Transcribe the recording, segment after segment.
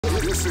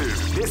This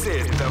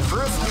is the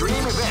first dream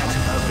event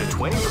of the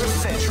 21st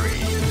century.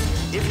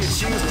 If you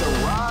choose the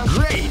wrong,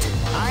 great!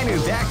 I knew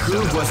that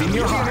groove was in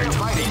your heart.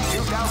 Fighting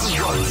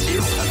 2001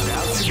 is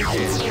about to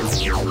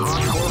begin.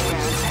 Hardcore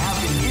fans have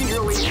been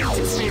eagerly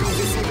anticipating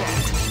this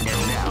event, and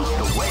now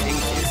the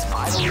waiting is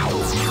finally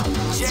over.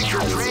 Check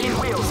your training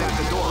wheels at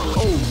the door.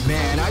 Oh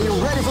man, are you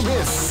ready for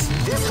this?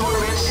 This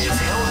tournament is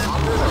held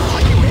under the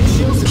fighting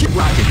ratios. Keep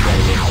rocking,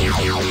 baby.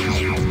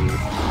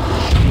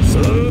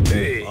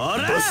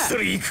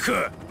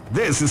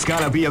 This is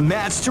gonna be a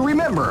match to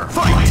remember.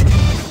 Fight!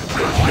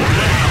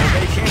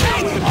 They came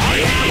out with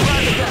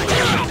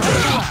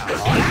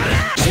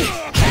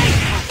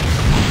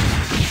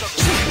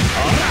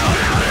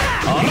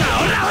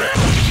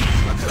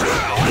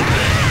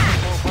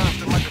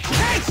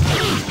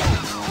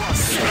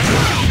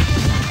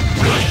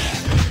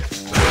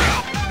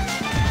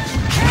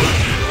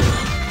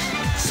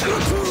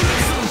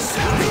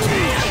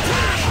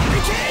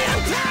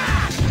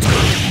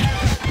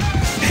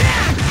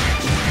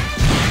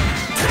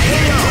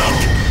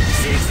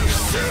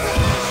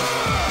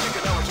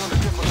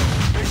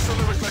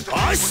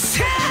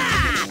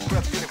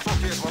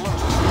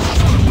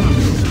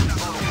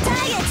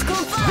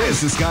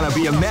This is gonna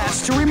be a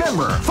match to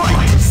remember.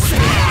 Fight!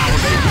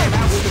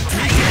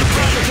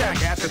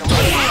 Attack at the top of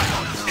the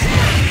round.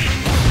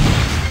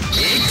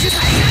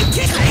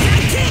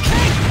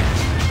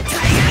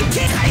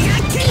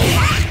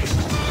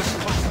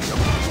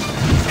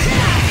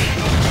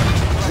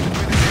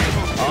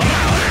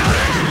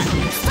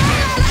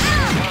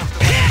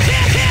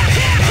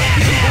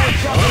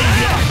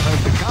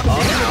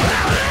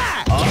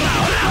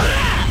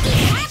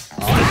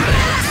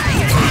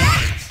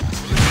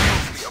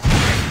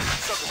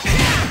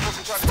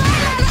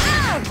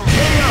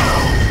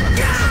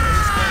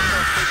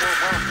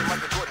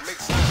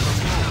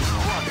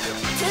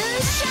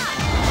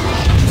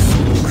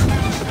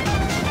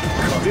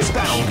 This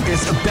battle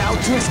is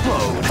about to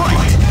explode.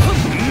 Fight!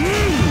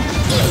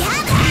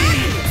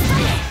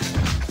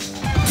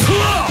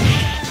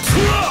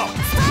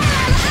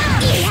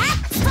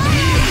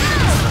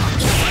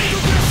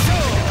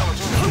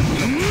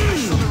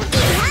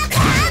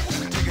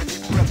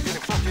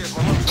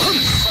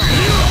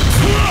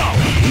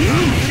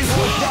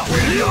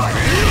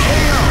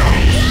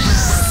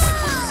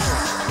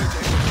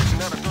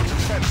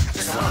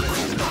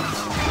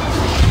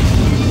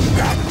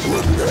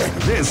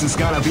 This is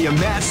gonna be a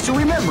match to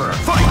remember.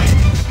 Fight!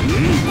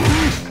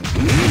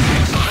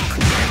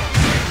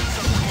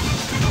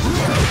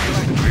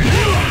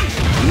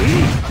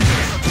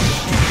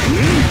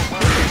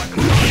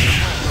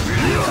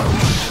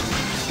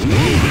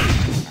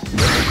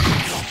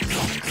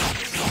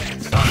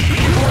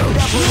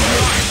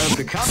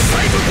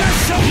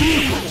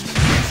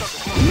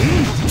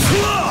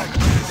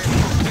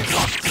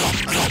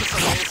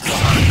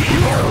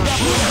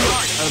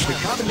 Of the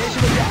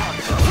combination attack.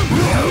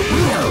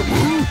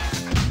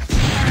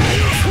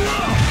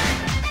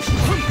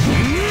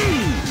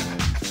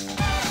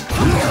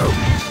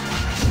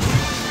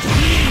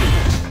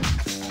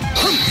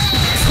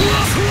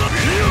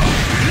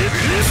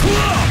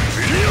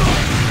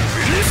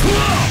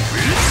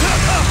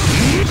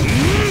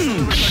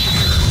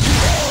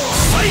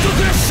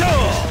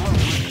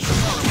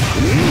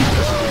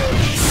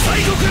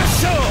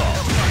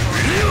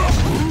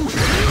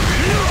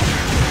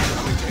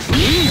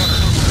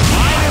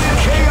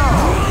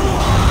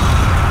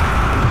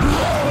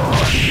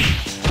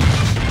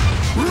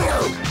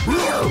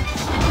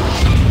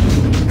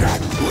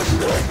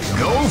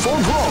 Go for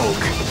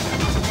broke!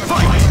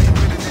 Fight!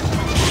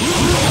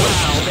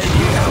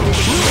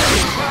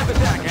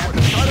 Attack at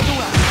the start of the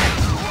round.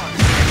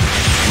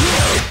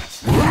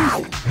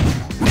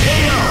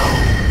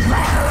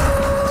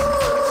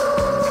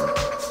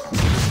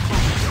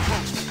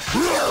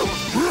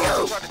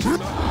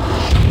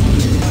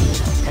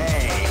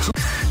 Hey,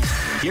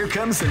 here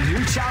comes a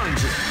new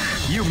challenger.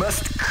 You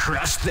must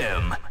crush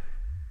them.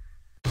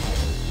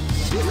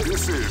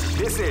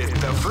 This is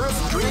the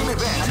first dream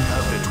event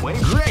of the 20.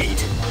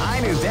 Great! I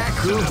knew that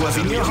groove was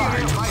in your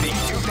heart. Fighting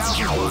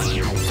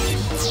 2001.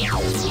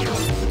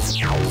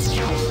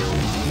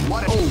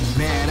 What? Oh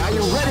man, are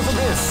you ready for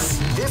this?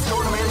 This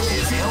tournament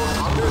is held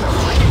under the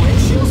fighting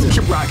ratios.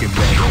 Keep rocking,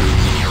 baby.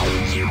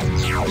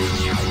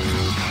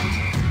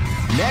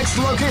 Next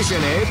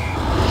location,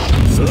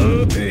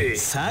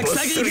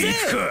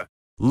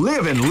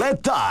 Live and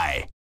let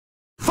die.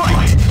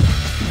 Fight!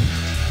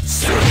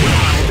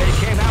 They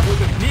came out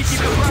with a sneaky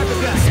surprise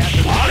attack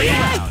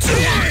at the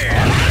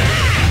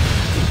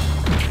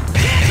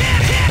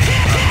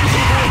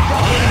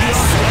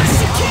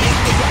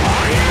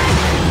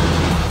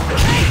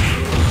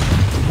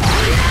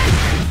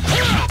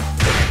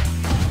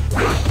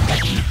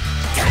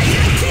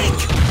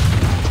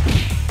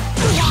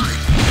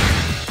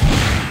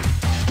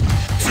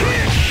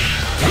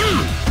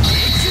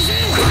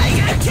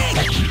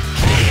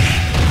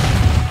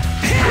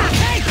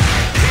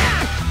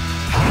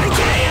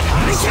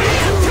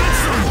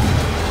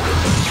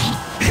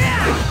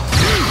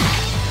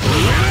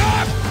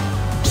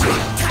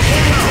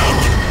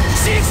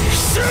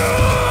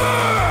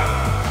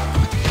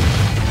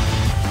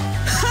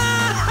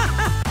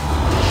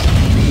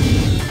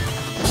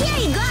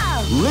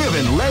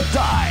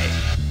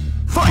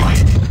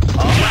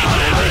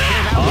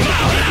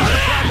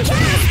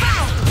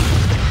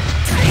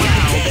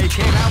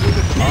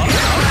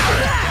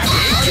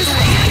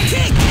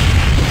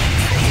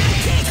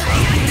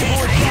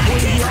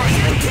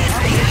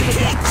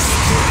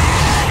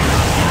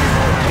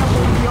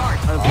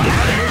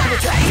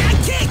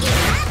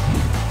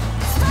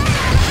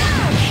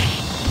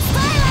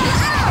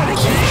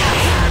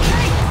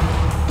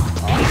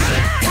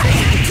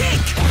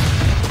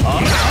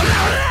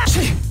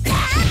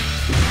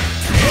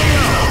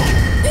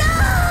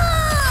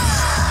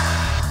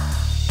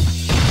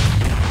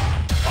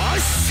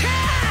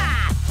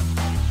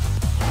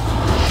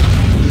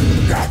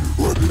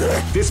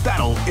This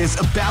battle is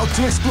about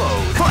to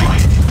explode.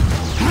 Fight!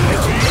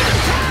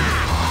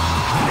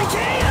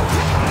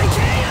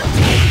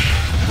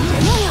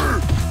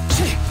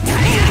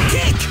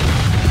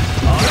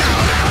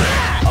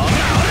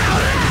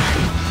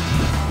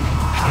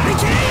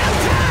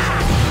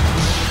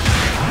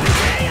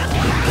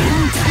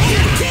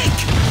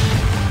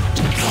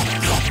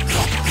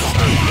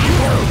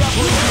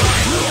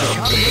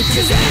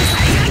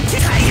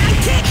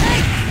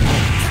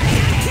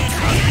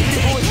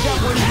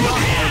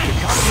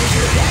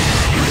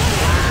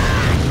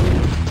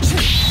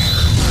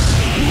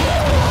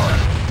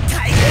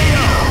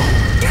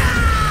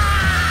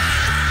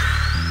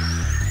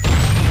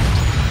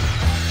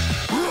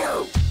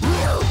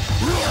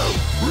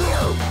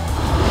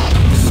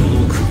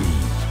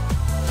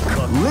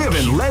 Live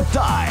and let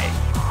die.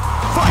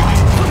 Fight!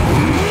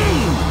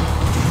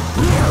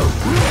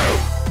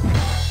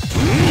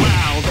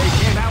 Wow, they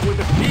came out with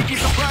a sneaky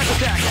surprise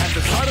attack at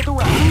the start of the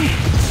round.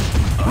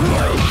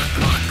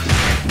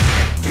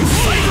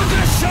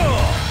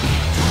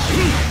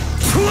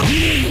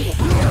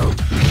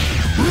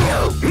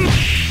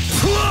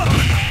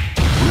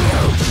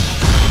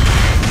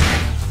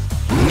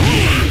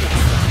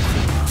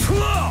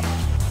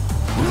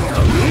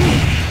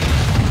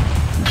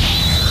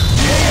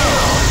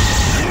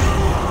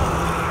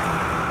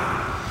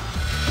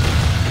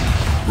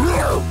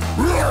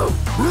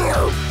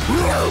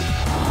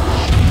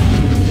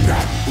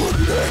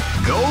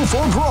 Go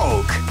for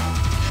broke.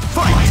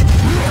 Fight!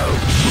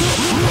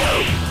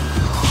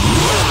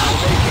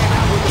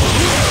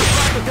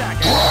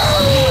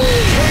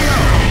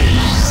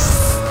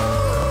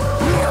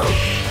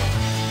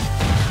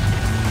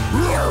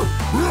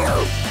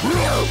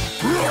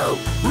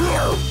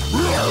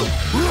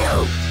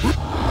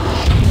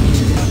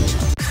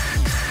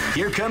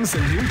 Here comes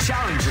a new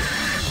challenger.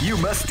 You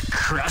must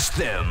crush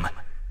them.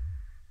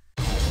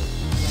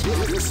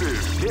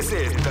 This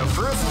is the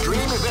first dream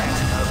event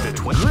of the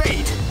 20.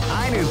 Great!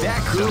 I knew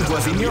that groove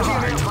was in your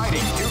heart.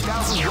 Fighting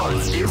 2001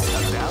 is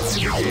about to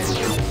begin.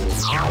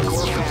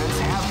 Hardcore fans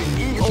have been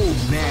eager. Oh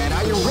man,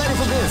 are you ready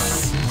for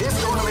this? This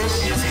tournament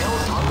is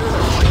held under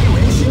the free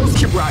ratios.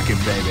 Keep rocking,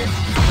 baby.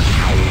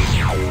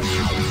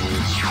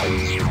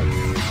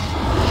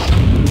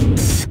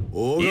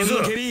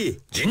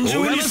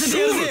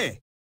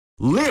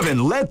 Live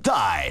and let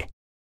die.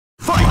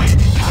 Fight!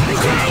 They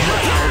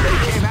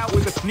came out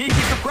with a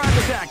sneaky surprise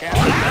attack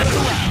after the first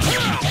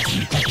round.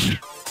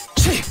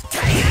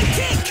 Tiger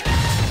kick!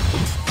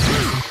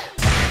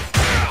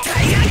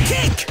 Tiger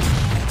kick!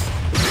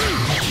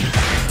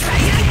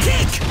 Tiger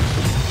kick!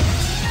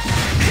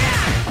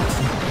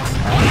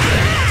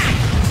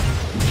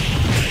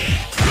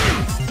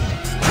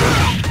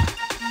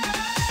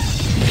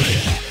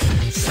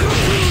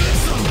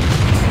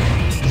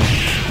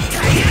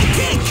 Tiger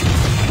kick!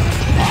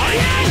 Oh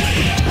yeah!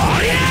 Oh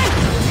yeah!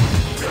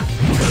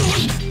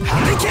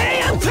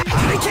 Hurricane!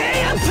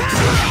 Hurricane!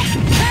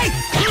 Hey!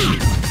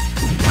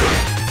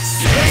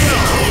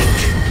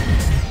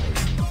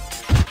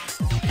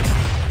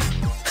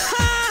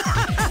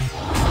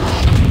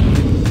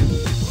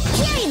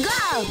 Here you go!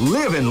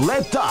 Live and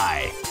let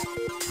die!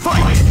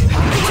 Fight!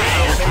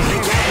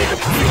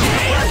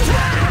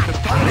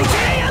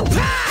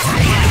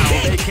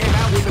 They came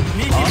out with a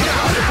sneaky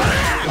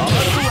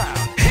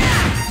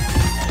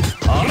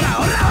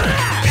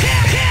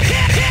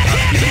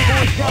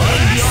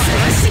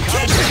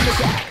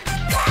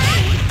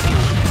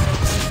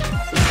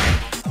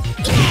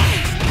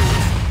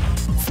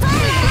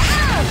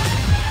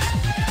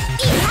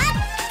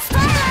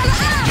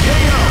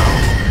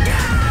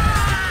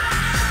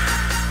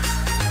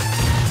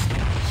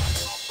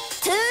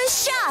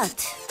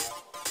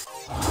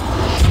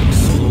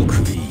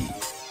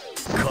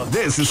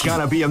This is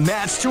gonna be a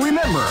match to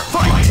remember.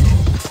 Fight!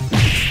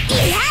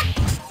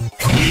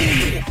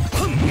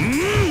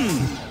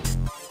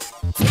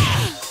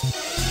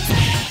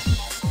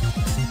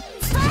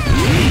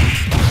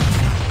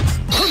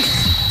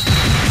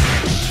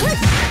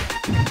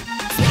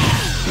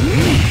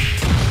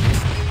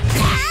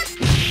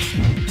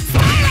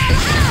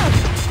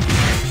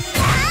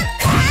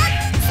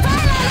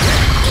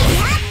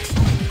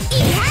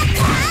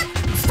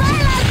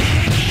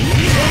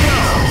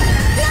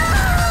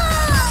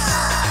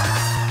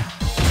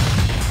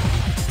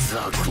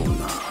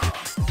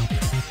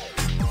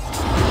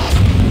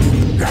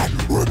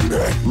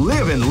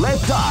 Live and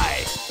let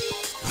die.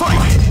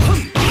 Fight!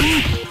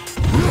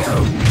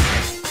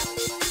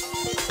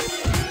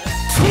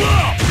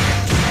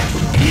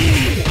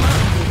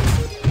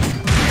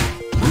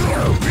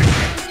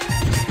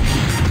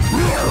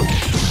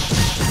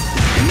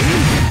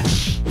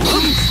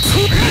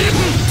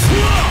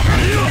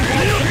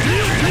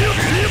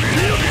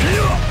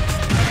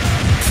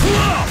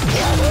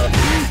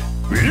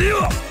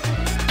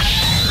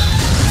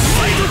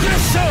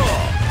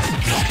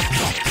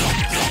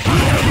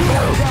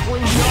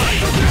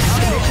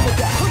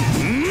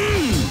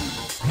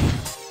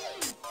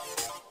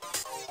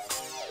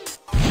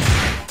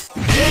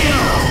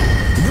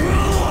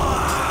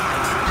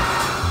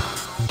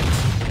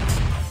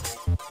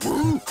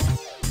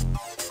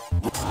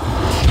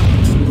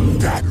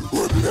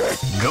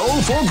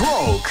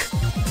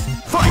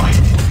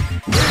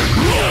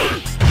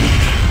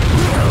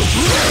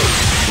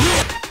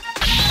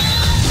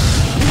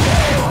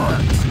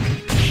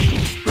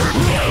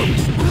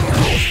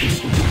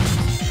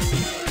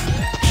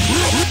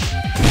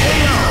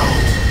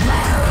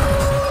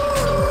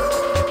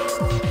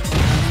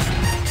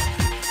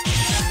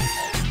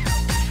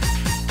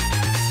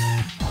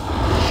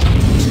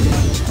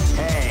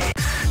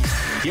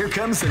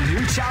 comes a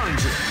new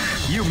challenger.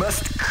 You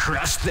must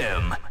crush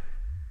them.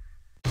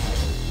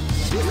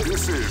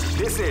 This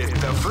is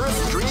the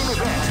first dream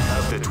event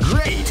of the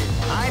Great!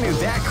 I knew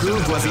that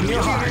groove was in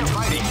your heart.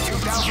 Fighting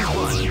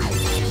 2001.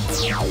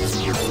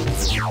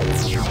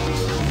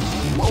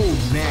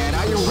 Whoa, man,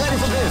 are you ready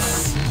for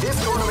this?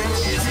 This tournament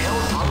is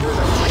held under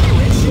the free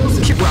ratios.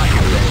 Keep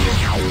rocking, baby.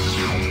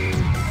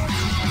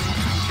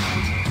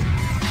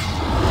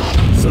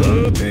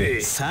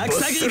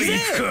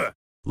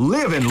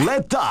 Live and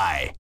let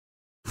die.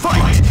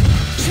 Fight!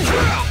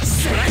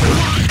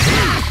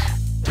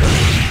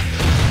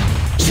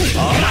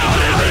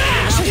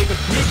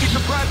 Sneaky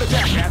surprise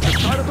attack at the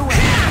start of the round.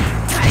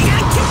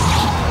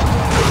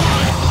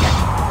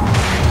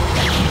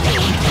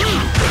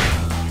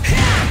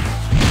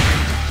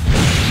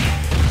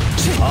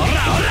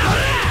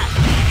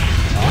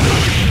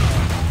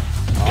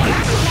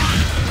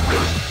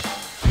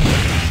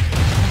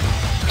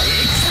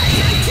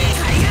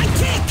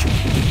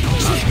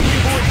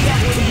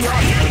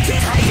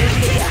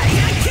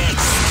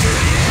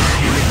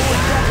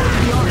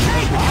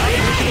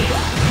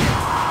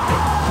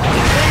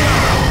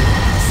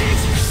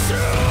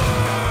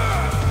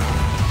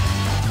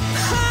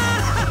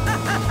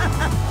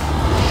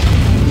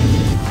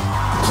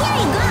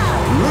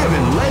 Live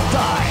and let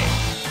die.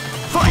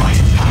 Fight!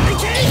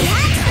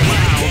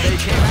 Wow, they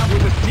came out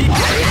with a sneak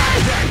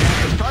attack at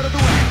the start of the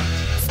round.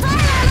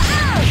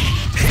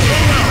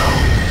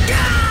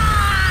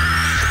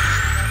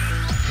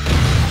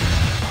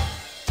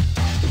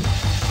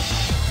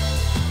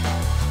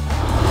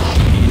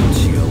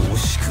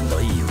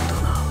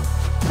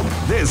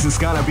 This is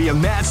gonna be a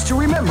match to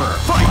remember.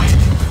 Fight!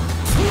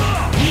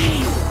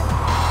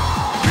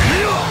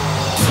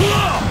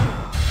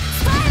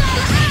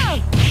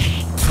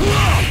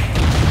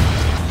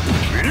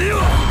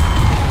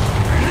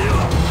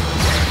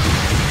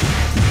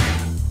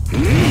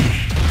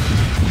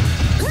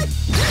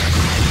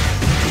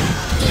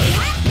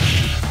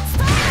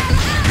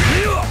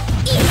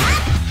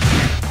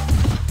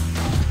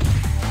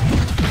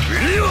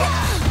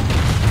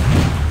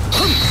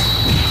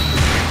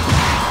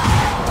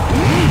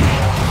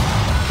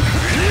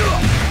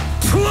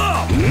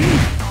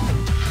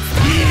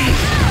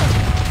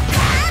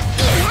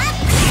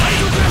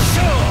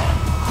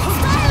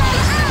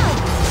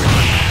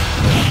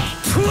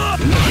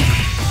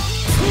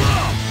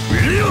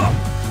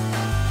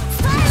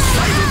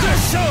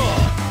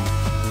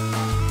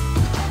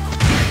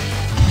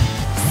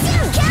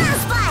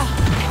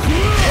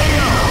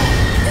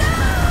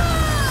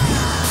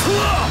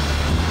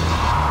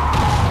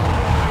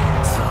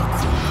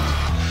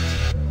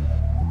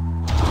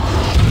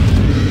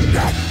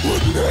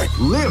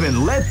 Live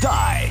and let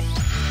die.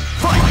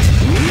 Fight!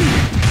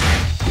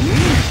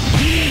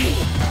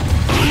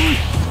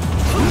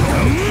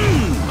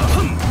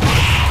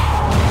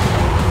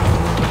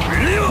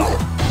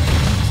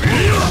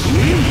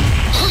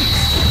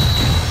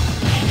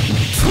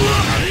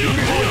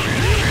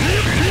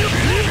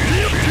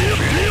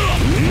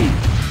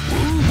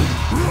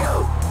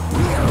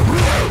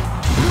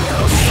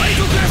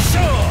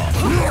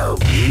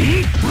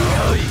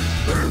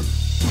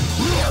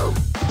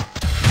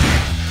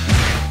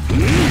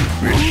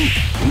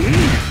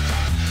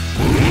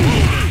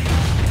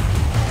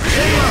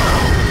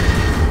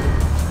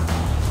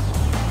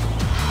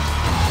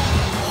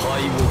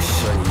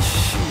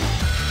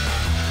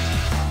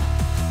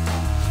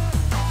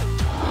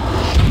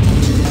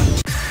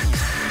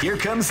 Here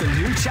comes a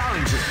new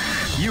challenger.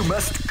 You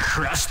must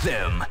crush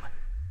them.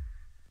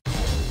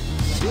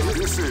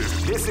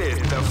 This is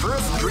the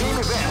first dream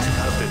event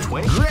of the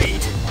 20.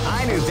 Great!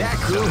 I knew that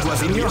groove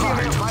was in your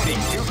heart. Fighting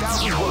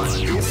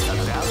 2001 is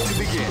about to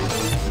begin.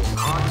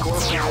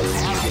 Hardcore fans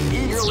have been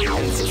eagerly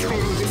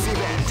anticipating this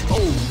event.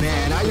 Oh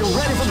man, are you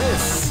ready for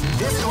this?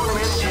 This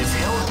tournament is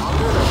held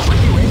under the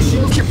free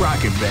ratio. Keep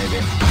rocking, baby.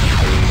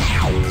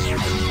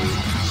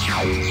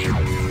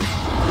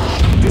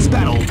 This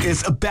battle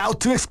is about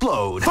to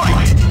explode.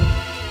 Fight!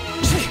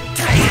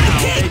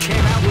 They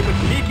came out with a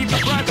sneaky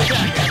surprise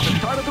attack at the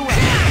start of the round.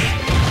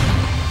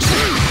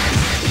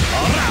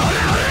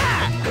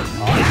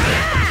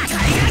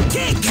 Tiger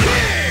kick!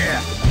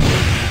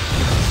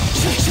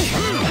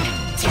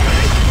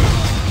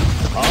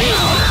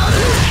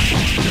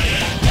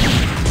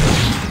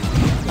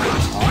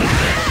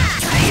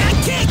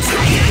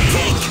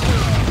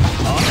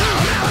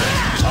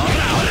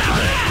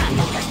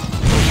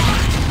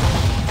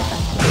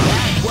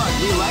 That's what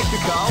we like to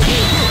call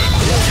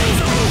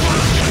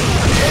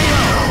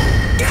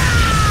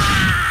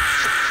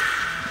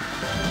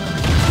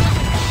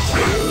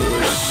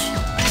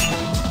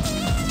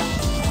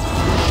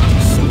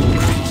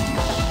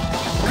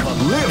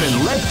live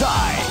and let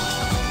die.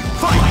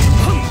 Fight!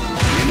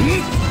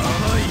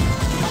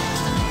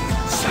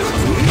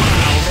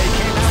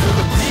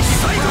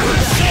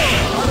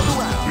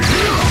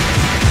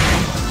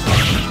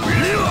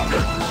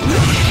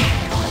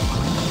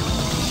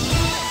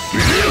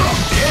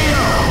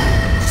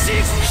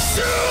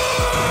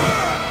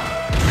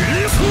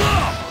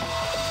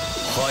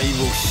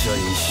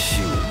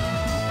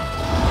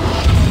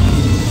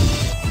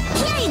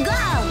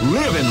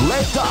 Live and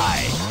let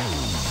die.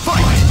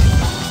 Fight!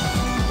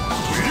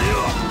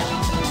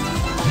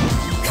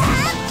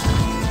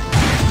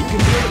 You can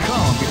feel the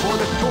calm before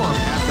the storm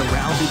as the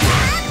round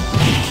begins.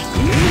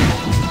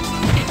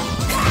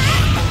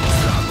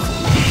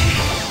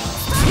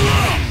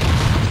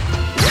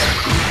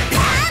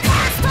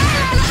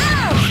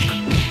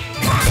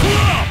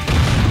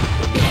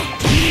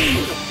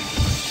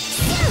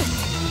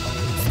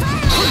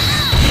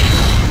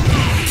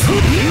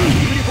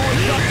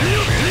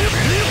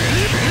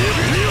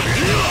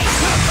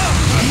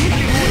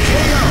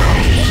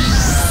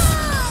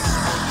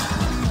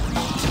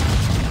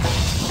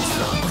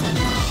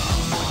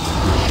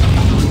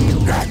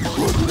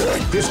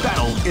 This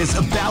battle is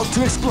about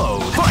to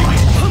explode. Fight!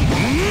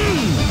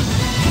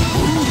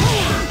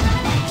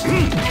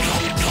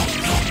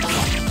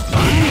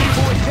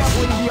 Before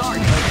doubling the art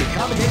of the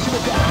combination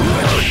attack.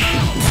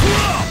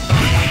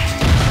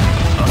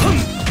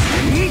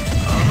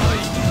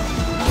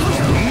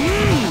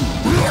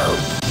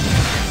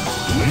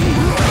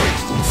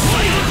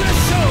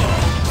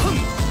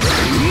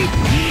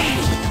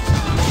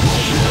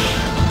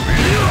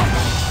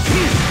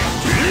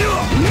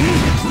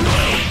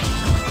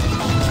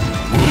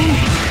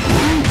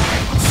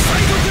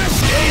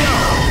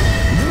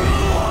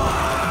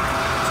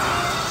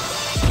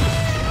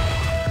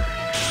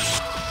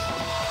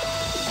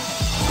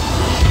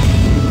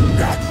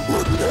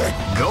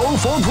 Go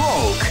for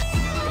broke!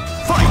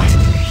 Fight!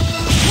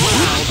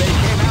 Wow, they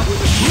came out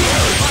with a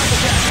huge fight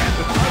attack at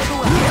the start of the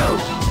round.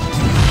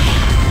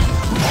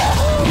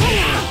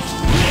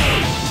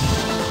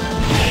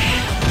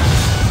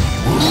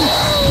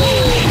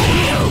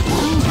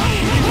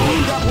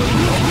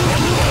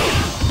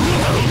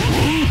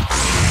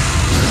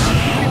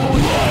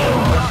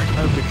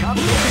 Of the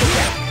combination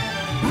attack.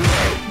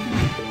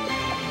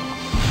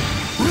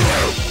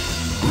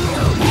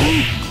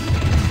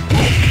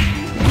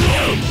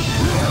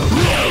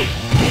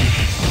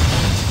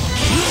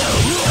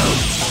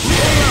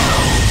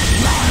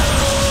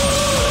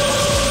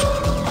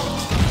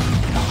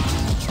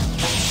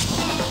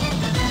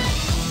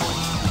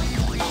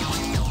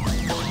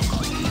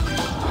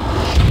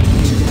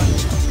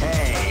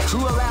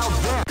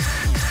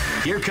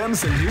 Here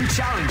comes a new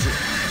challenger.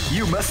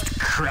 You must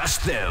crush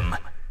them.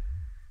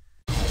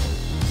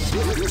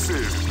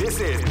 This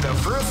is the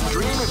first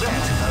dream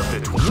event of the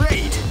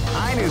Great!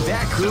 I knew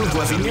that groove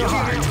was in your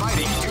heart.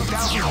 Fighting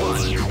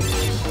 2001.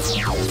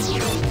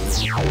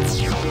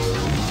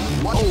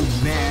 Oh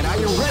man, are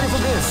you ready for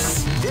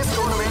this? This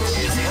tournament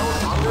is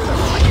held under the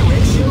free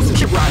ratio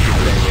system. Keep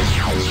rocking, baby.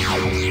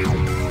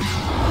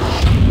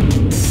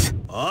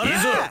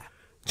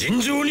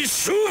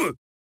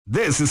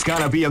 This is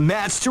gonna be a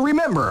match to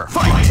remember.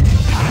 Fight!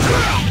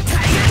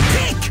 Tiger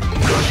kick!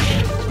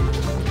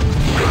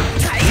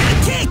 Tiger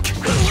kick!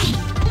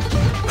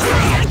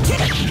 Tiger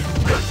kick!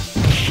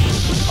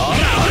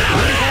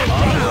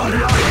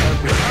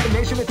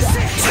 Combination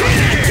attack.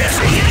 Tiger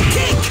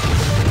kick!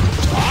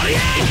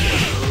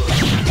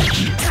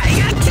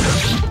 Tiger kick!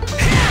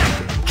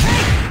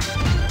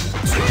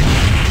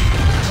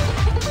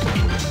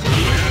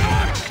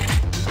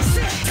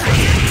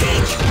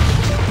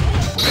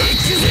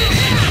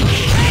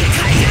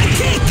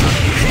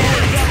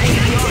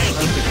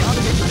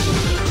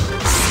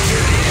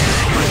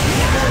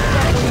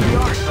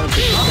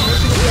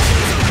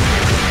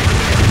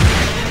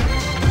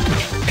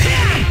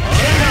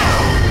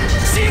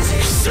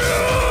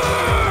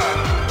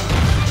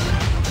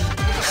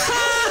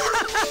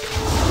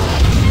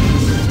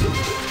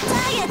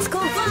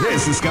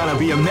 This is gonna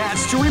be a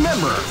match to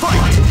remember.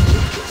 Fight!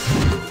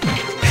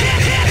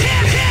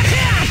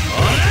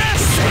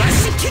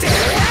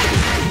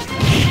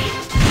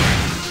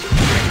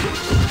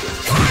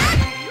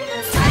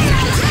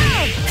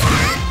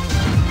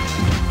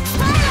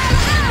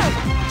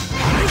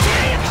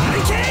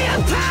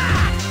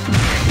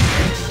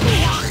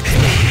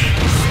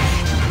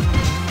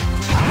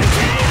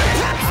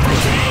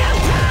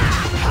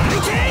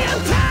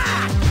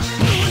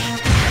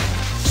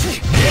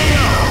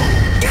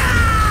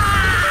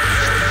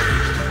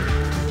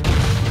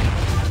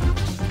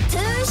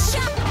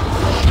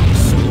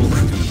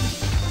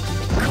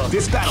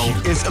 This battle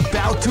is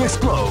about to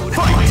explode.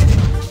 Fight!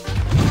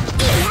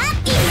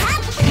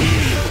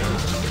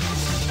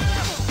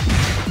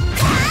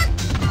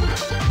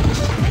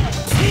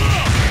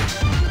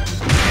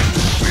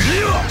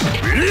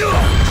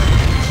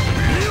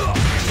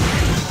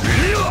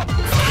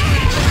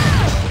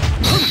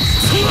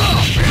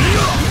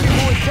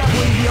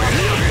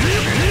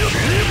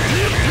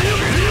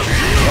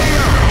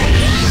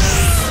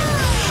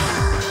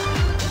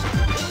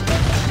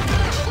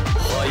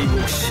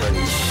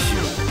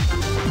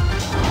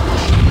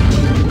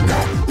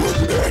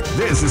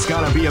 This is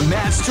gonna be a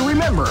match to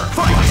remember.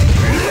 Fight!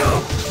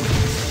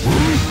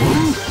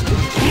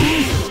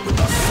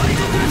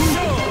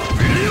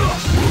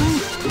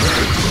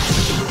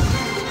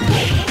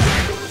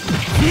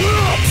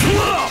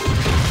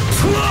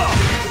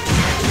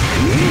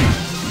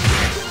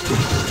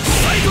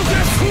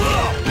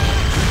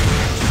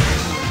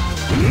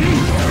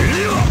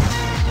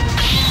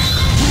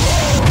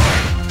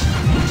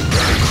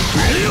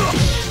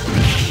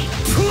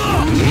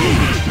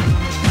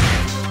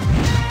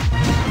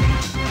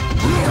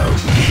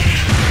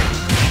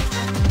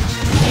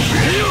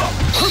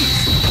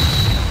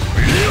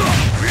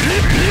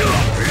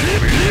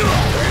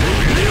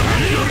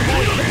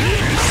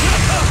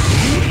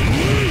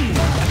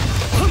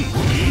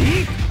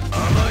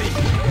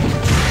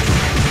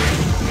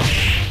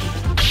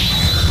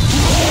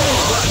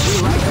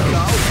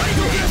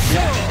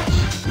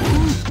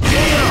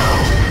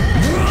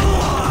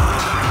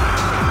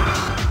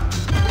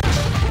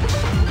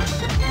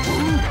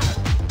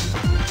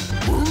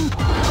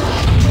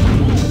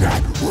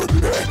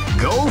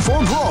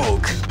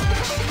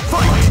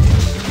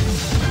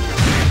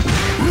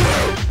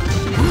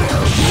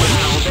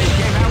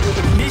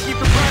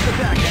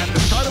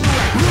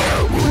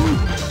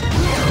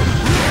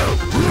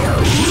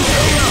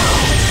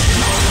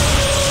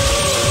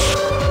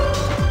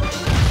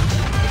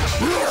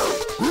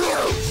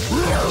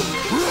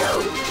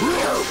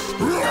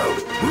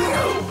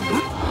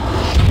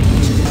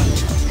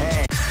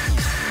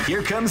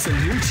 Here comes a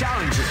new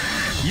challenger.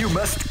 You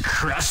must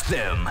crush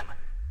them.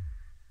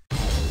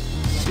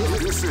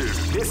 This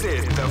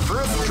is the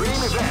first dream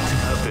event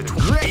of the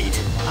Great!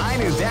 I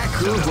knew that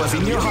groove was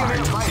in your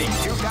heart. Fighting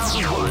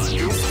 2001 is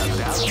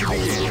about to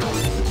begin.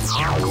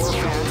 Hardcore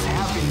fans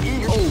have been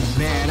eager. Oh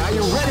man, are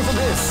you ready for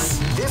this?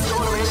 This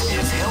tournament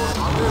is held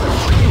under the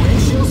free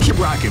ratios. Keep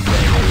rocking,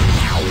 baby.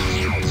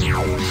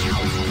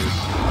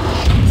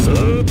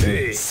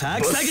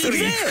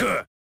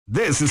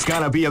 This is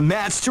gonna be a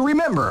match to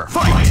remember.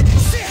 Fight! Wow,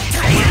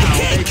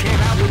 they came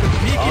out with a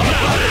peak.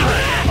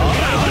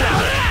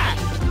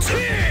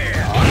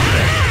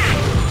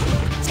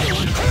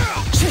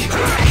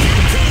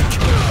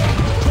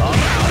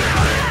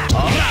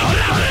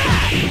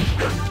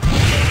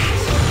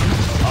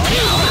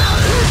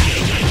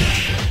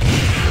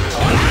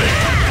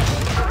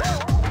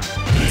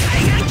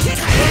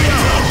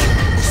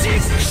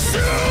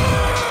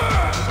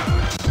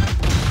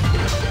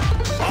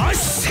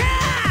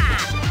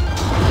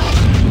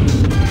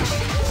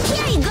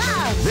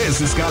 This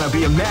is gonna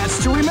be a match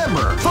to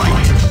remember.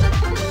 Fight!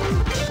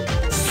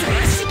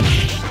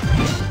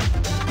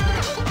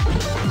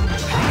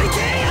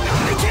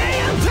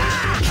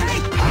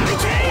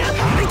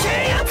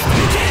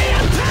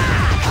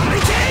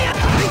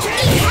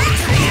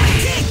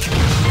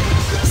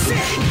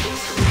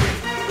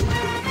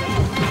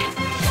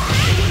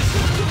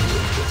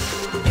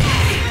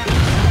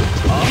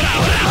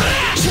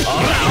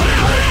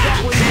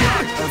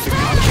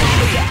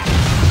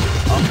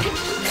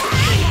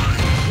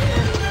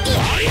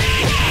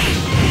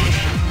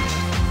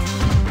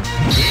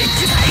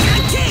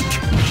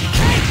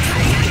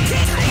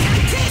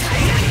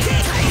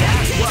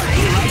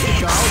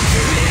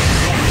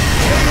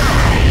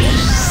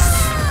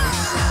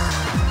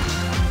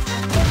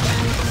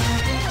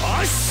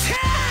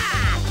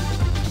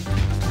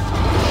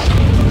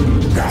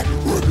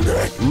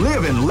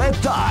 Live and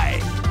let die.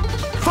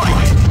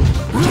 Fight!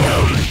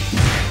 Wow,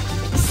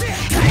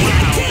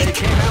 they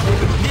came out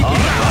with a peak.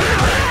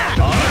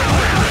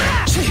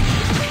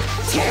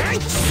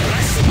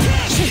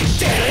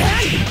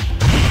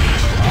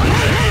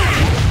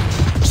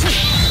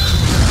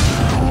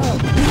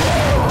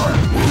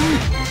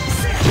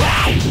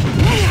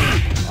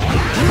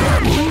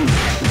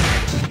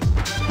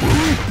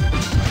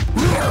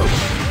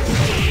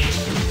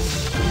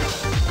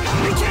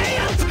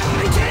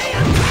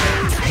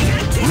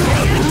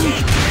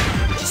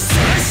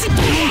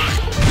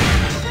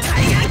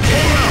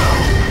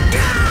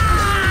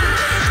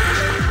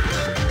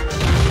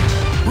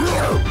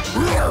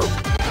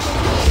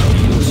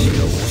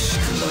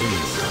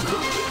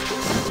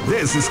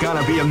 This is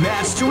gonna be a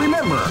match to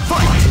remember.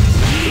 Fight!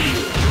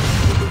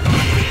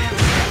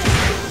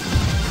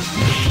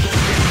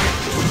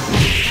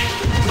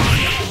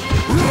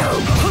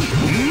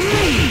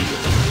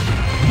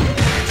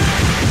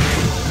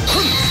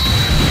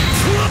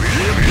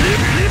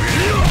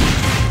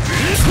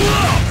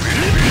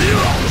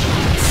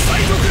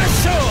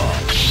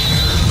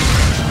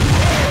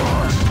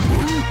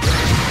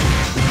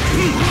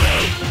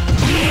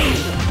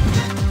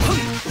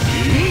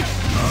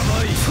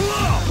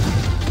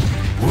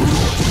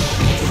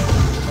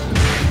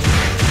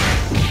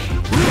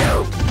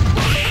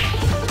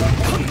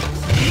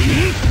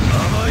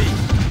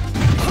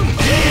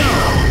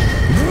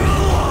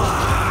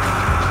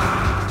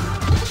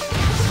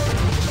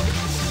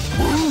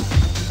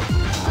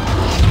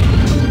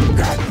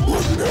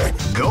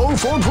 Go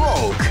for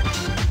broke!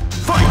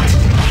 Fight!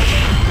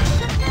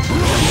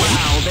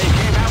 Wow, they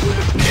came out with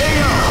a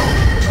KO!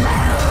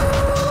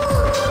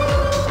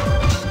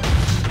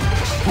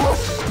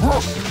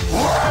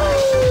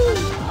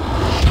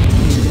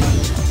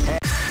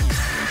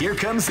 Here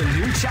comes a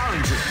new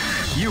challenger.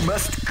 You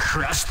must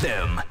crush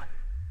them.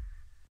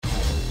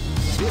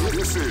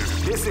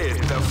 This is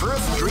the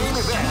first dream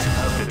event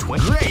of the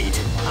 20.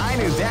 Great! I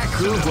knew that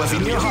groove was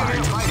in your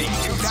heart. Fighting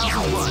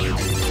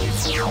 2001.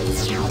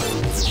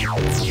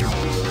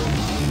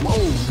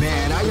 Oh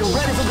man, are you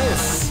ready for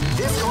this?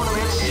 This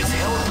tournament is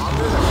held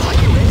under the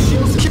free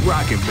ratios. Keep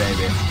rocking,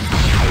 baby.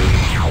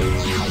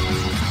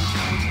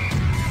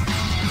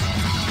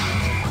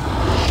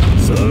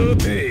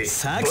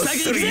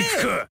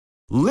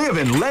 Live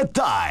and let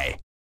die.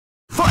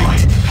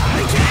 Fight!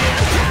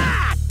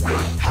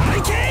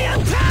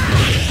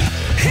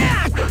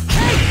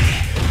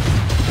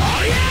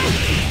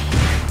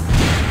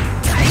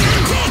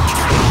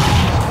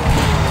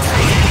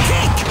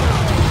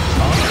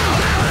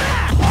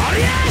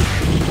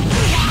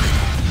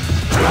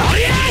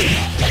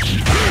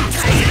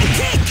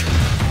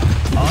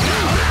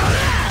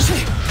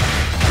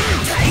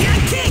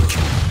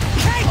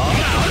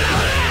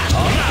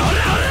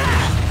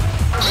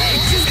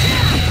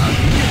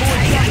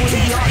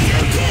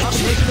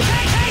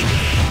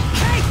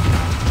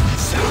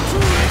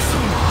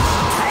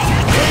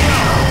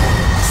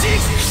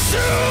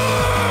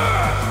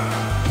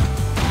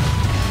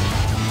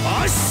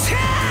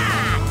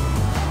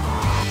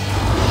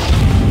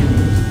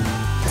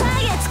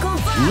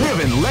 Live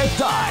and let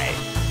die.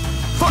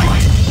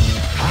 Fight!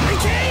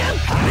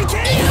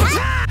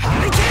 Hurricane!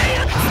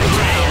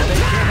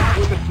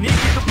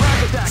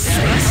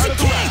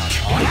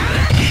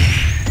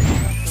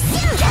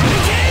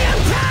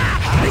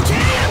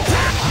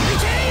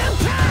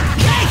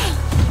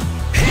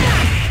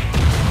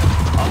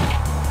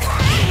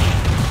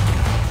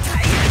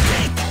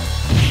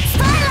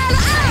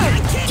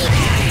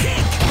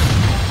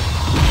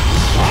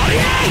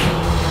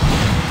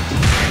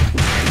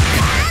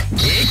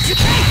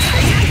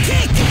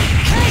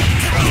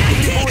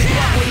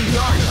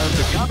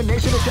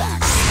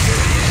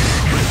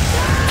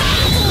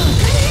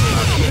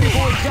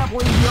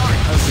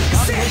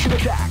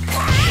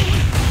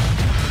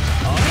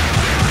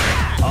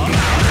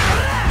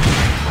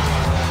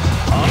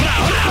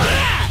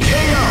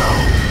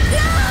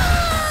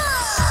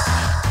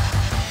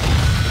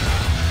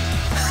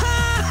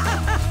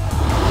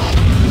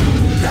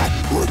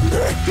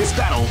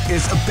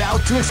 is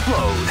about to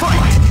explode.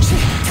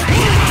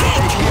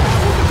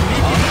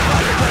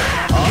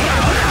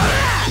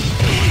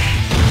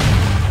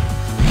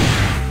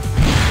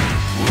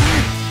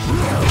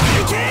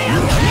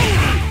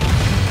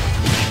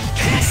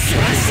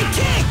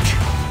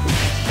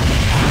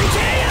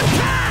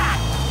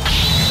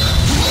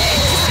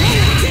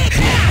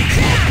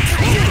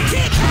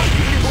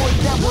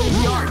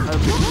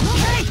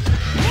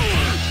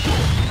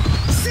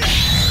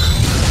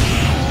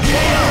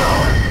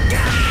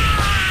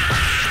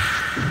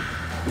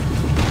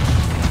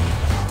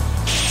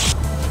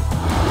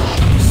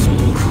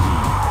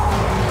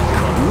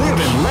 Live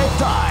and let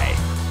die.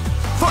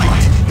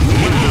 Fight!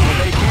 Wow,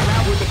 they came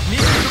out with a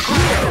sneaky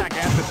surprise attack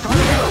at the start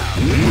of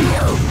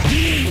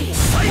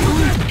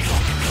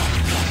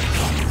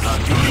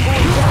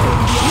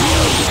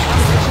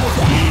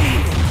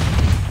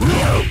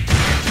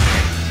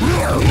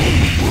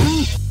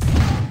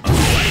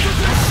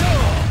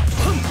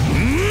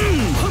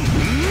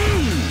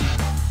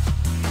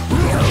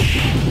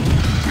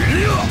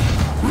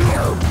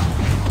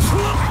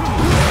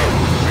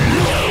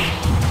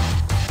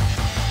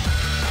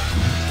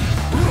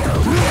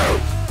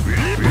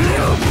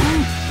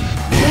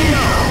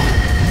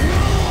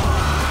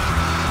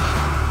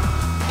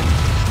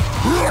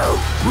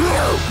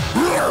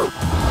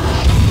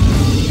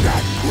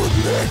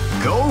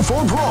Go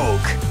for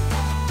broke.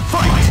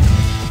 Fight!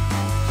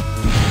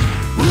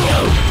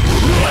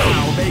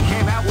 Wow, they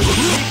came out with a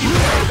sneaky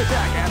surprise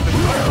attack at the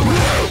start of the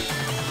round.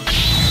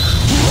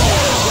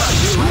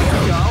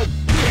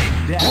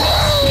 Big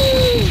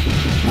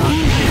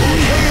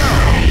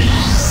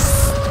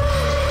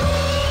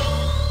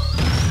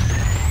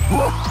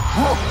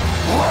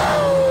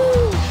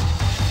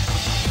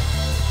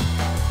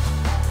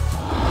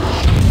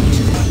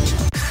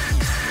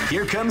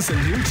Here comes a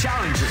new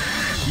challenger.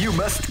 You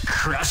must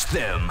crush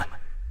them.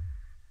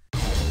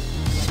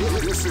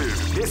 This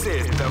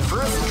is the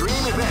first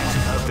dream event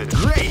of the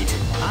great.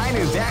 I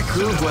knew that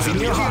groove was in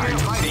your heart.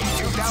 Fighting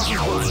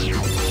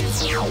 2001.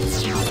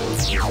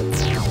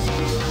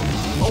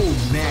 Oh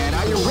man,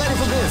 are you ready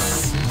for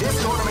this?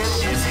 This tournament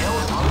is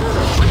held under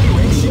the free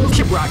ratio.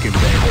 Keep rocking,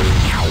 baby.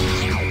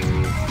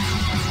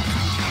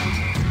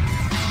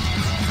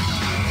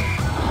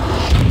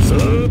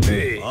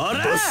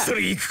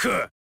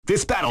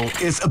 This battle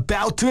is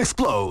about to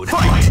explode.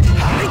 Fight!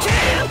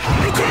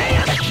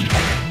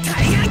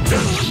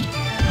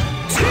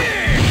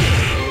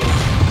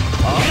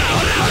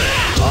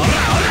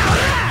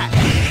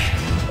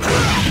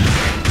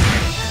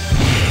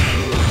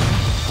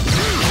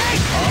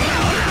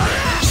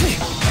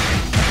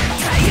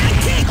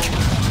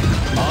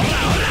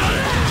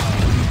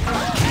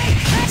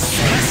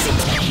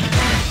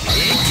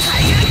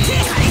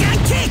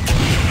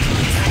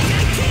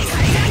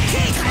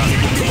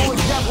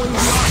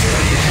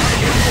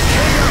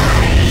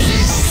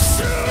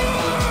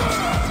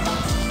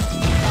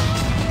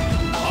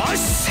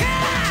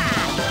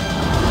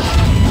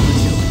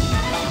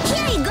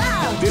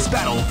 This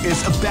battle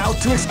is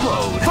about to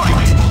explode.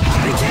 Fight!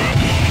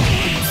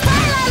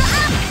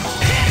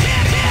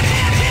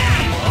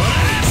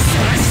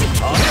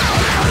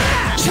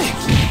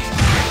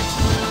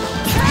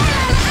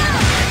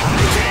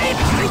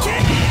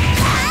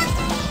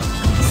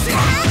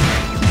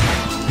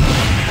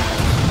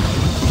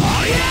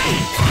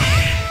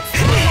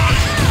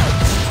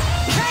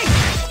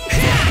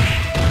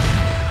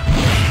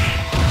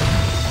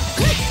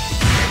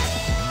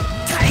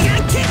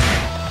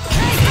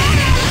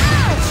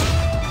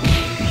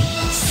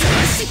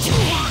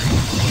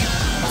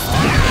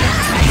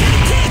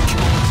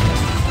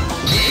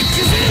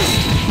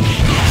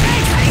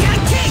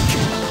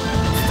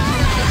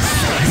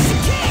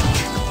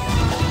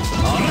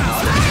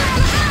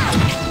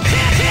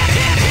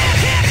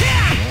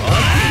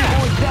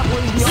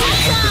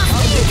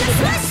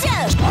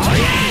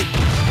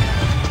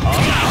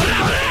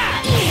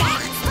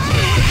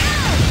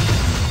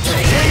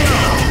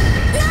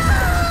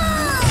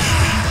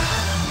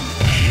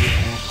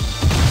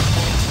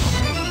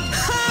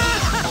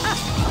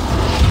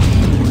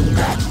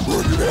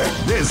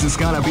 This is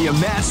gonna be a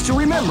match to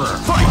remember.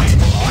 Fight!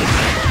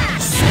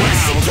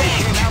 Wow, they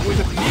came out with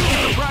a sneaky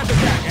surprise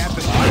attack at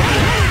the start.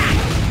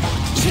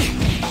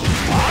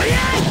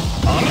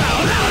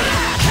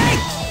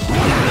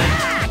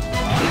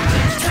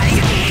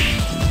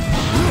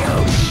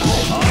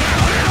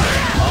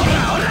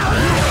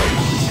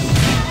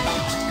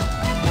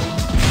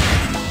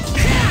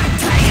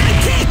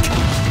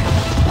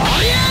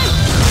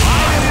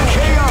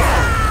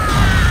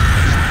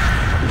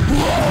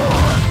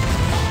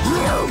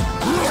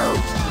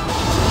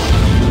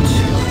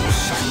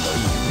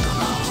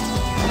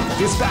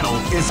 This battle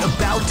is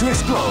about to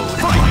explode.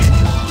 Fight!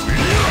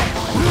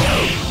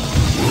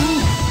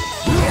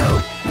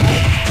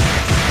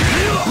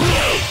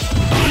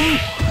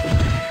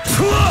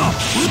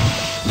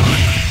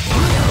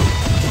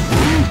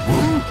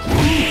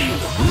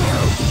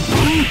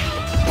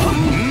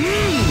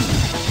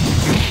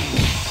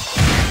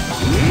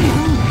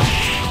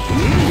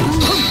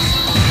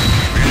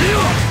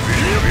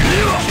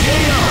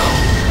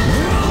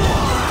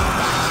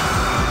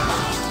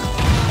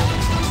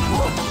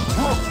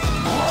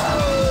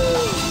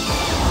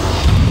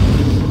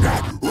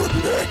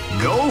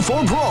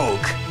 for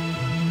broke.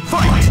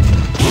 Fight! Now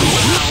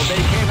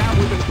they came out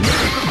with a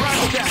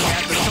surprise attack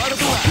at the start of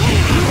the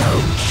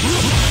round.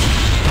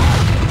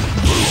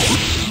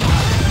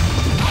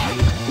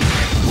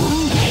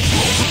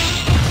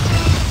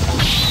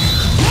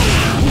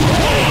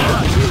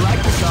 You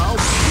like the song?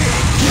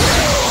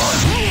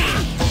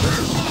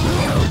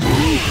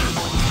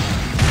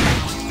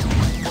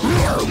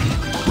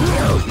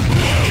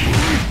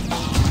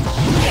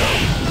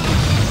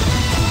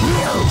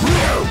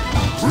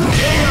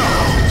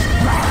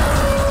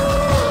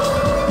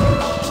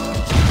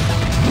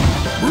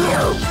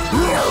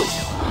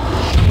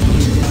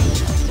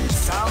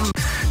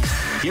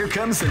 Here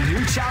comes a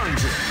new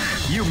challenger.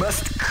 You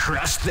must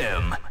crush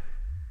them.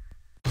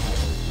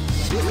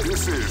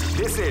 This is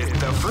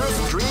the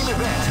first dream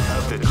event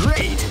of the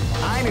great.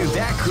 I knew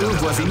that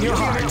groove was in your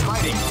heart.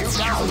 Fighting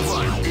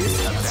 2001 is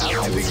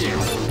about to begin.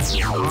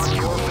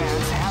 Hardcore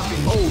fans have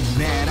been. Oh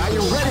man, are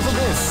you ready for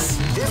this?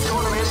 This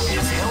tournament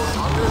is held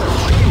under the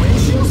free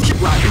ratio.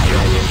 Keep rocking,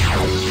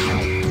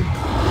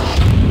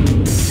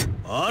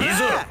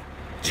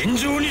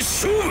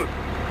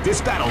 This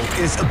battle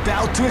is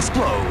about to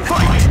explode.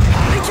 Fight!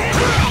 They came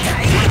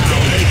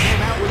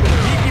out with a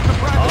peek at the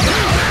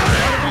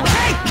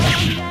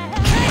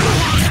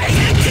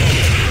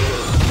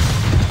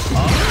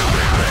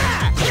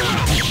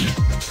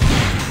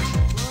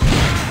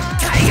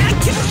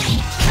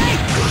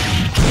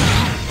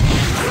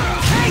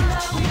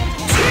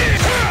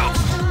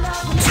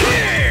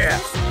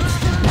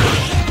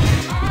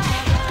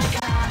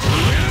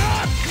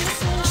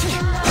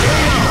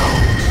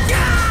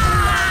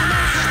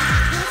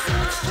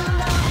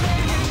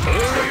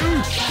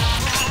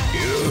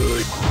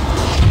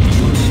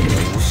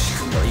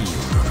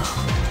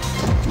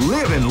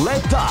Live and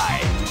let die.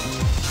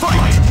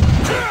 Fight!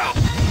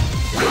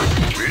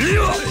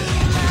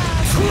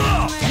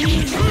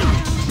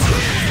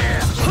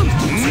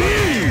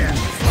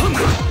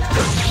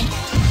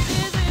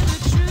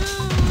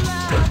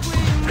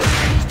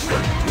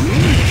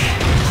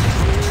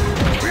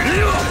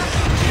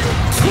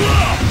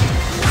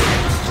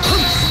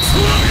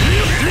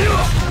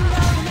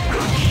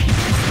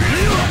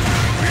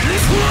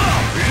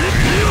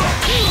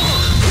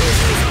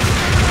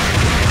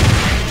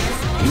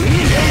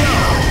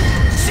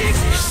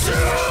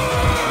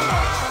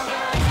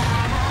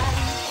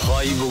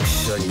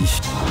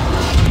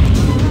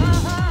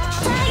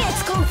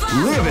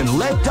 Live and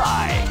let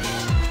die.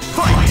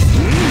 Fight!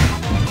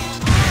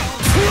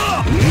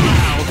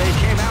 Wow, they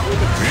came out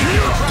with a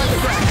surprise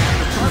attack.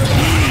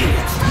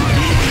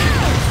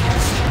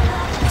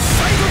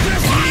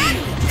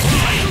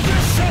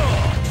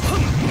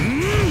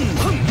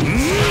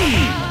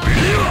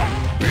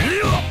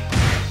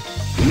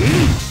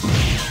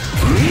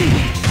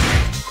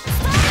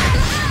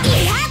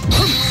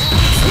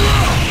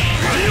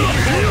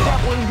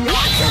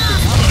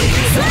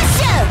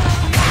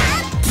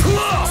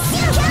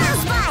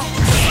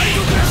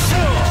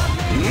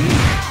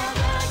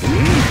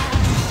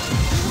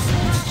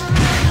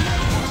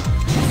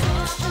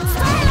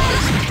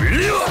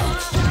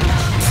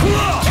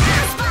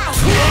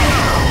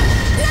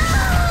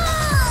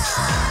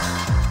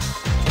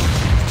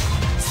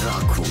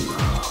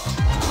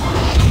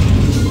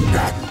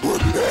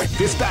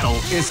 This battle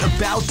is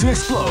about to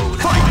explode.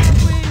 Fight!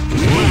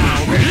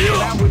 Wow, they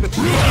came out with a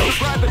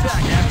surprise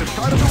attack at the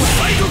start of the round.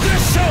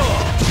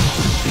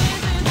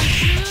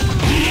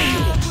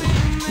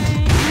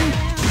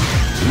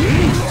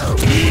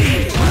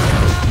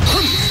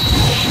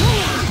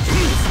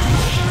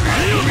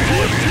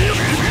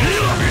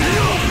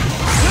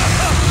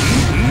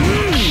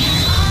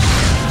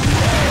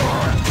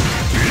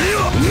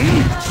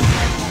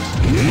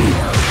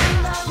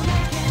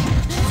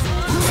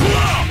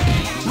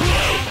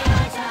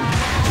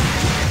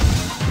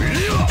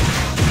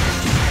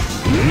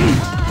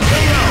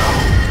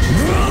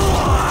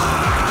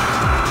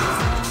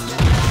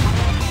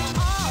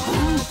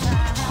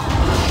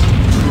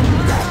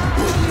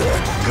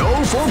 Go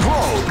for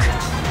broke.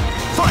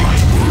 Fight!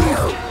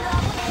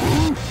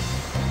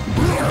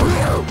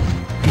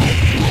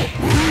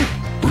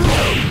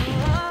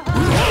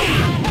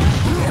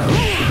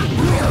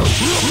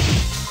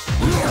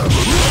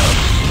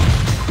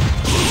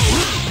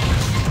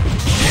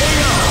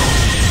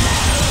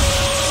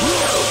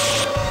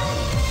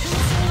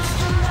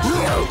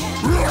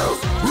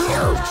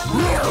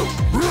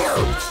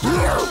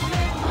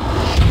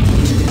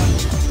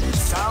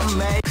 Some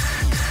may.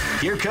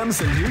 Here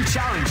comes a new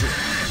challenger.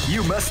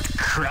 You must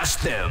crush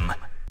them.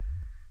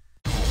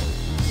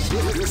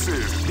 This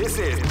is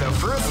the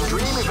first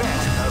dream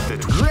event of the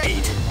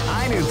great.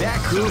 I knew that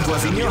groove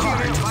was in your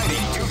heart.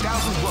 Fighting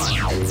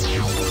 2001.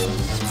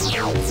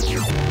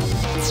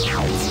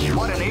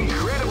 What an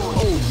incredible.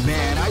 Oh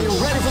man, are you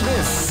ready for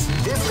this?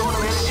 This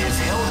tournament is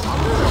held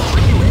under the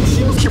free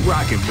ratio. Keep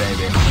rocking,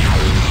 baby.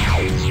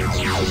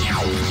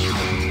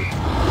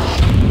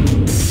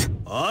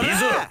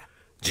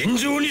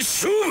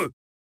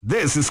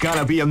 This is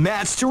gonna be a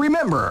match to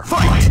remember.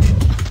 Fight!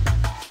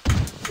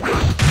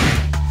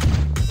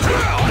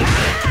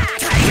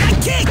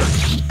 Tiger kick!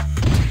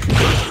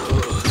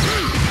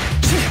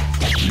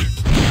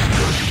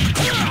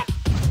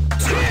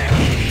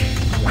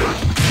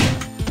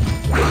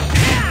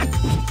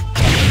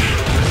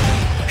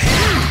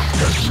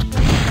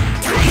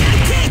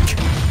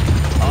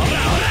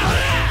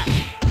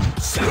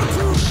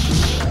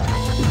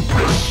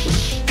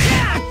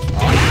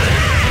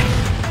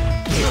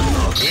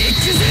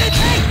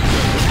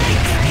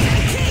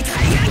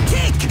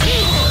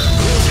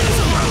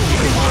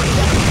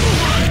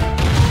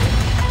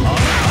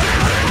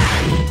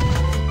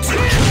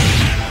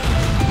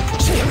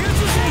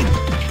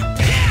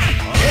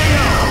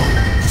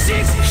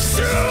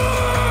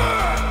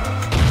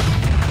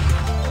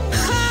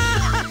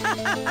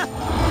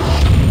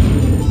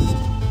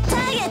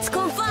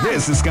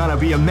 This is gonna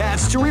be a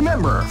match to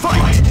remember.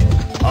 Fight! They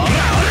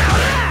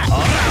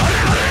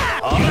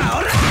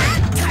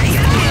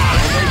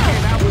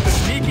came out with a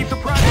sneaky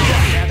surprise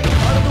attack at the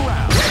start of the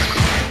round.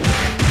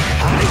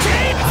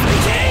 Hurricane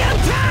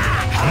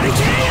attack!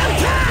 Hurricane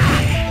attack!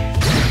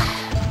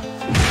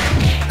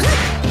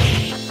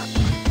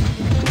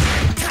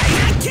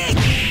 Tiger kick!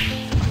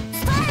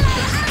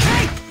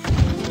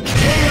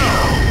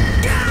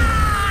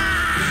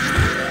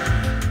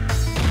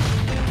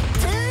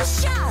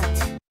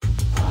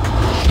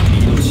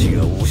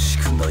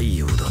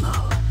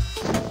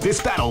 This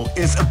battle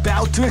is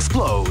about to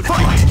explode.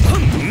 Fight!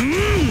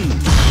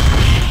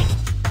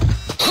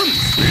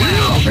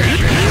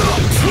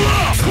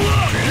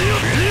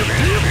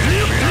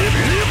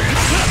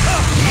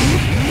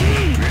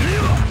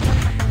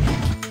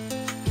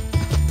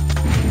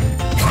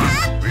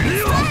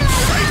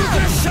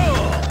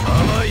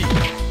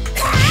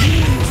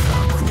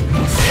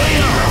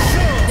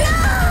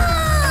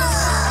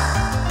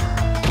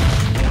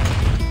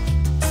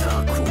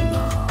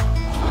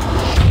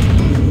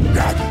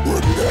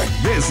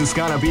 This is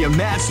gonna be a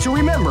match to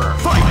remember.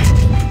 Fight!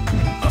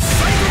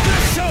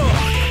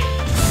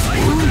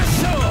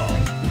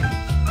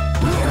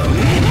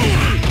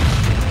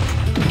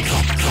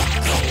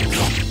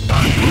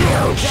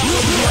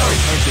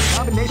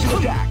 Combination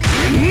attack.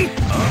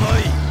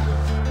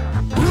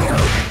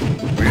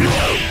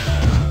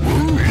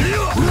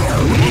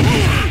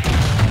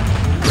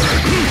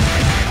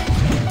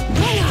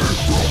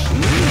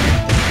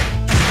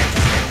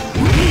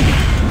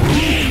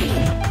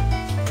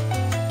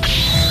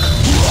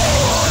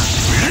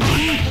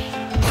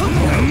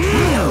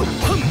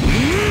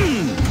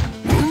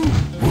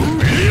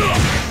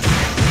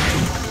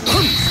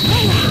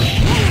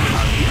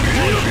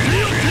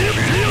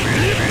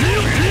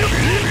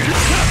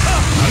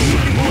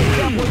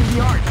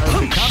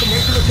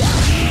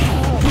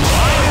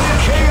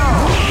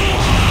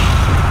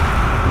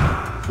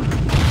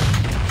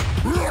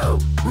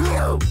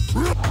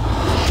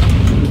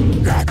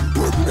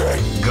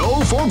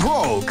 Go for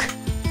broke.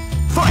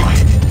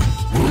 Fight!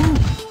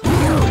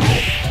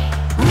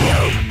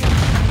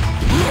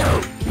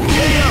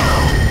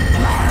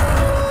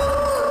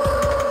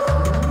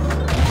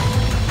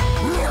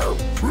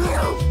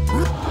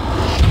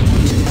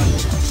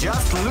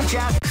 Just look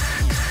at.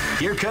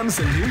 Here comes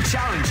a new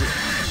challenger.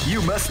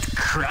 You must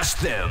crush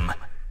them.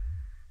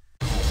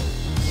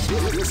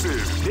 This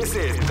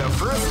is the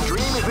first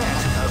dream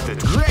event of the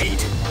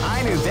great.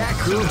 I knew that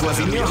groove was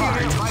in your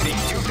heart. Fighting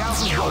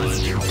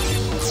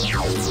 2001.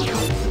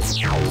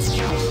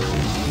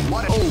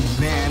 What? Oh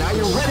man, are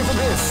you ready for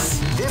this?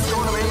 This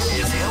tournament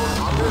is held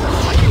under the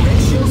free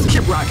ratios.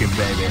 Keep rocking,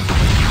 baby.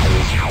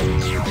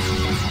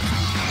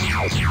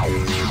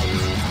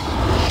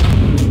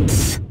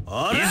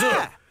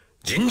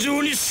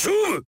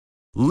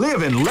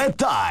 Live and let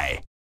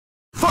die.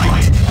 Fight!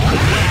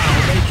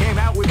 Wow, they came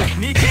out with a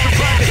sneaky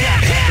surprise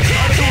attack at the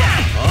start of the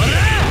round.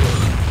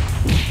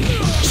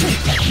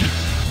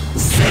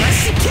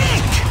 Slash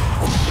kick!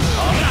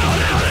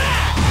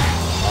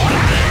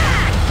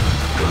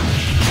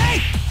 Hey!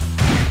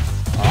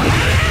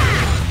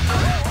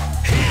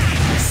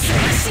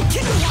 Slash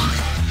kick!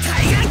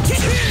 Tiger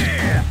kick!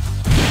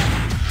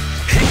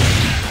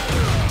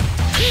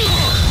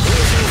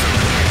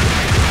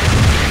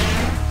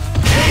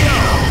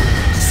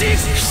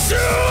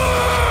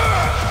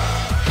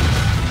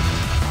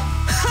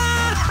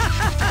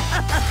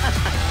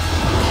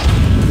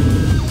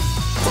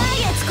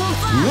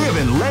 Live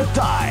and let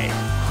die.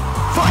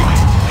 Fight!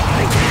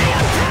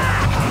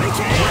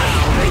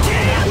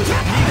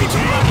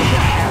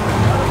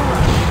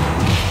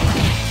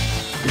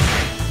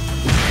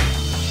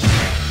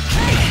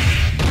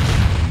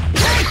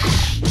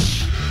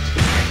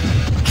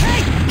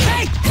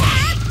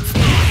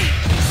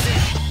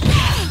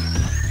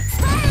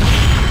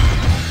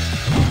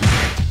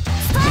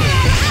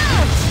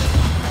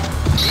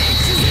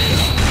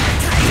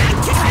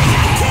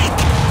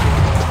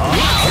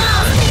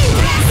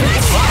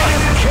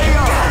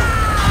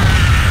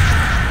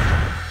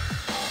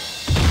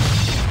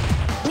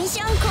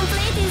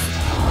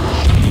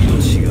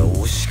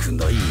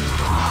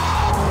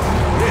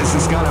 This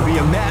is gonna be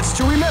a match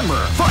to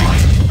remember.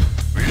 Fight!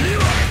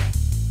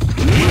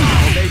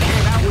 Wow, they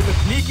came out with a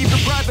sneaky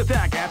surprise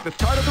attack at the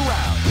start of the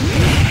round.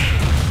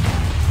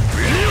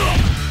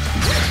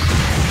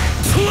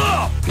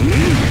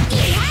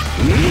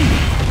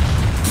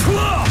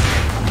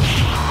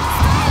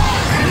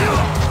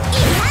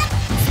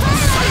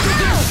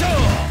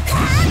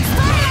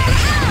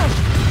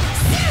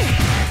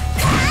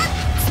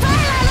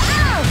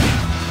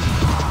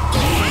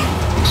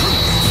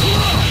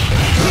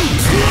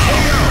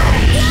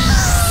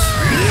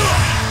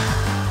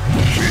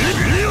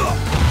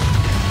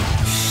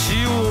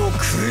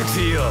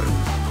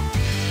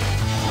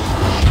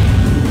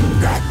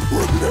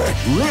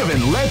 Live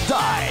and let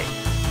die.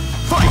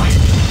 Fight!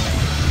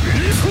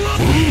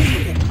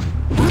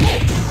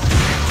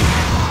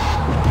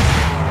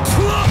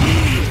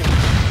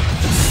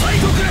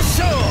 Psycho Crash!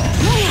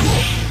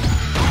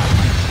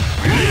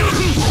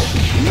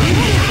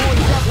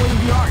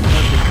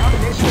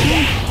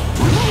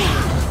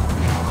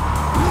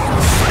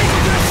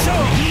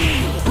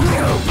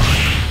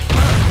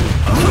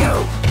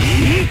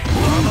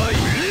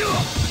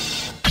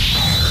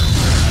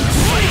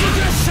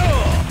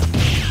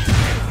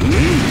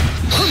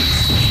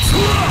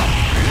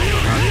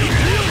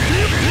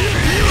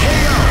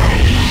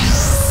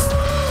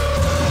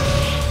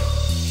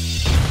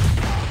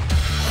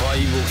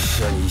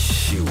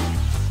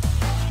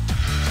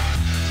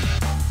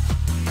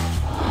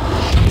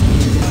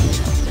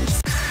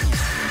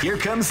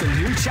 comes a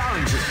new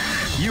challenger.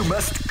 You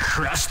must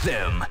crush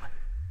them.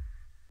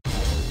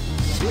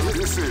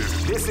 This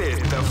is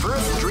the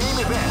first dream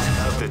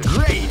event of the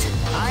Great!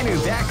 I knew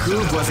that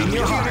groove was in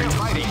your heart.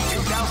 Fighting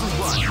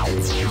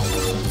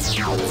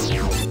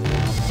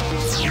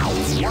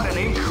 2001. What an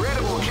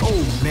incredible game.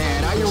 Oh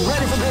man, are you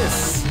ready for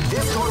this?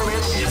 This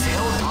tournament is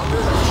held under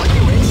the free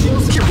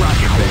ratios. Keep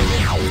rocking, baby.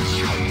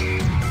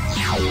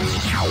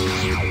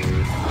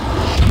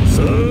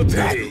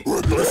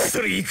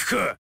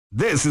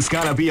 This is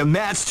gonna be a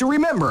match to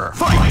remember.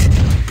 Fight!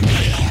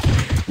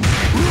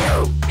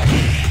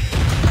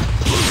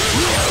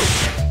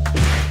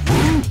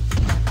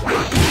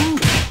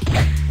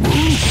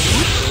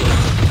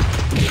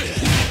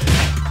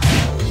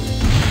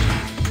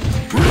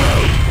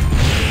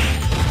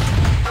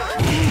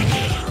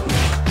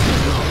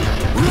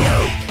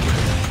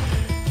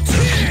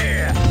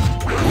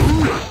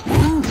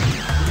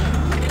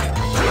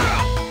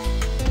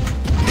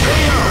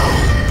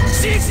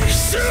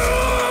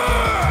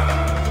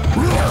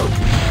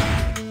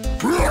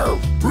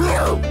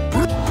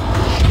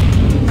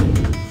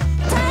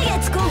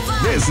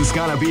 This is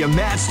gonna be a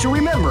match to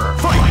remember.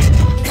 Fight! Wow,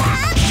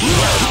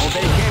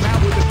 they came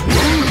out with a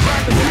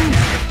at the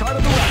start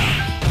of the round.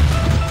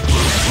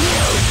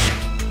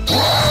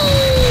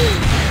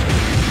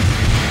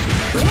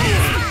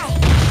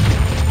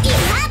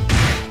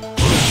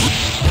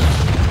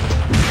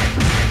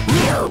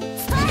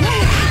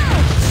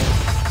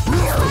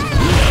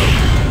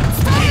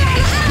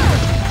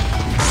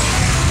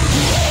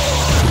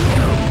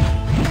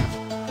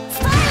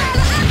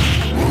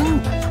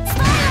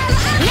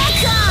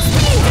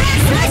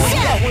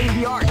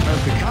 The art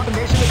of the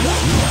combination of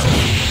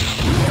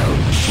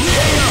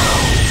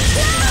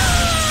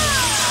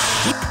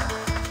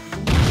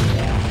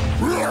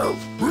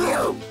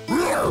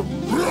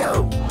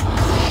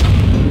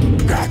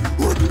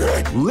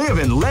live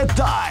and let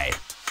die.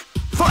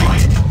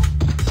 Fight!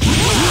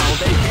 Wow,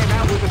 they came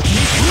out with a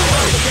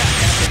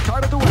attack at the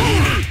start of the round.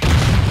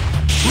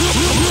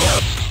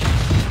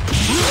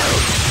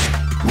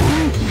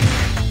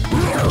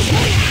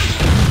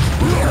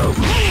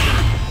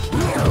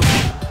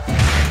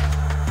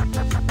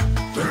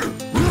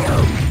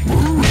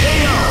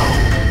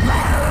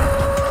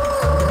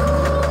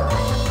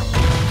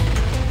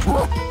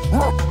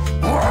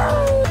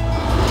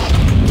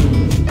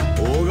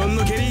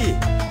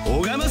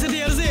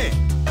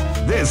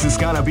 This is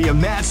gonna be a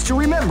match to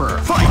remember.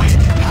 Fight!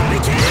 They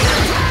came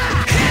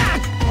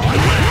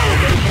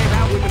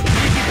out with a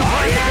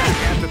attack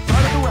at the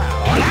start of the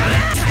round.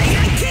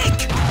 Tiger kick!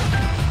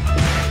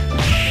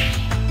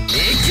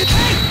 Tiger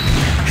kick!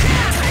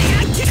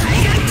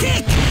 Tiger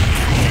kick!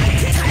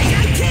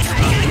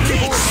 Tiger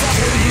kick!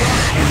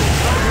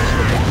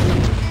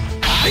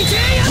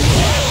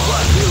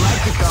 What we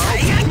like to call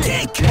Tiger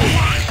kick!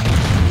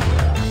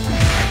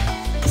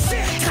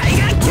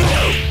 Tiger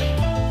kick!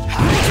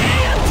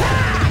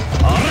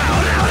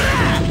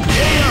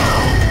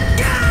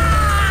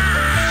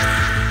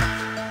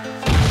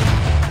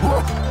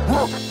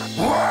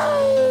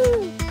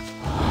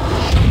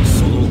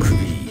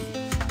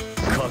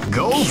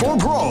 Go for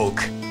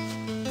broke!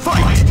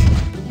 Fight!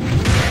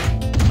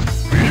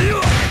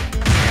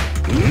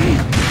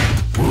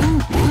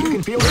 You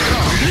can feel the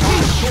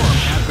storm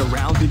as the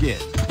round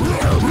begins.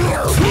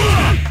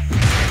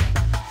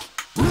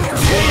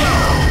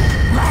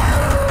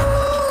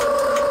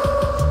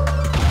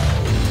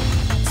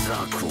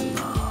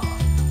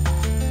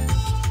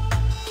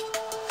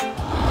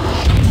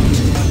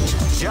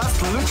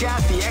 Just look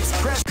at the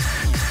express.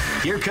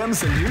 Here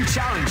comes a new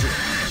challenger.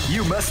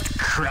 You must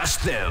crush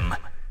them.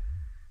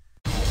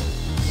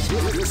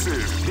 This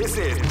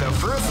is the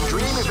first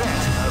dream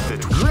event of the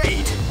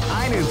Great!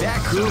 I knew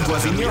that groove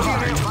was in your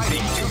heart.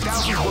 Fighting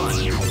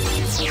 2001.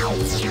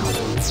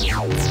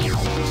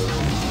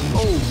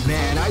 Oh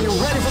man, are you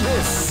ready for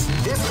this?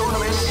 This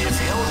tournament is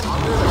held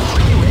under the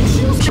free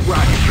ratios. Keep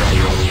rocking.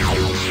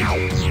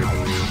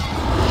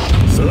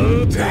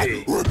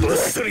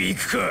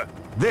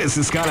 This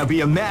is gonna be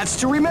a match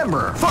to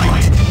remember.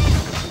 Fight!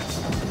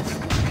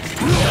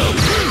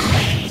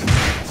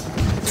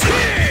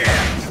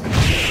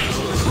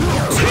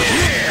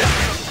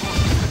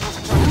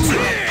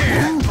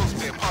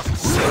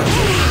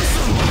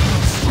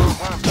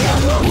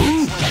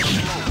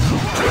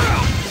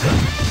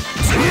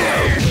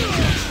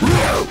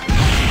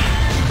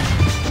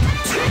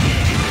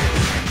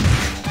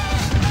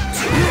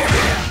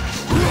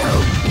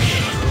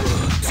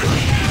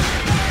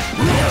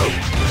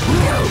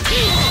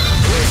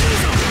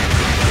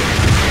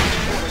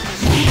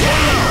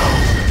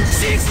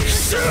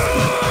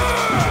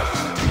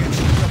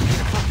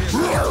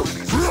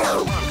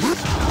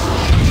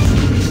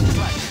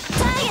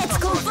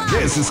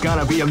 This is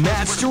gonna be a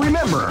match to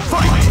remember.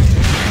 Fight!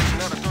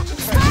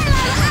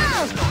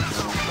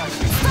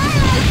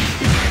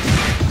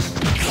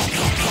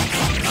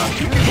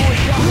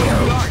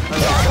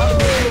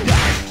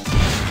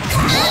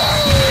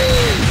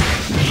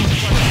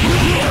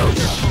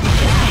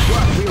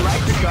 What we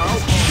like to call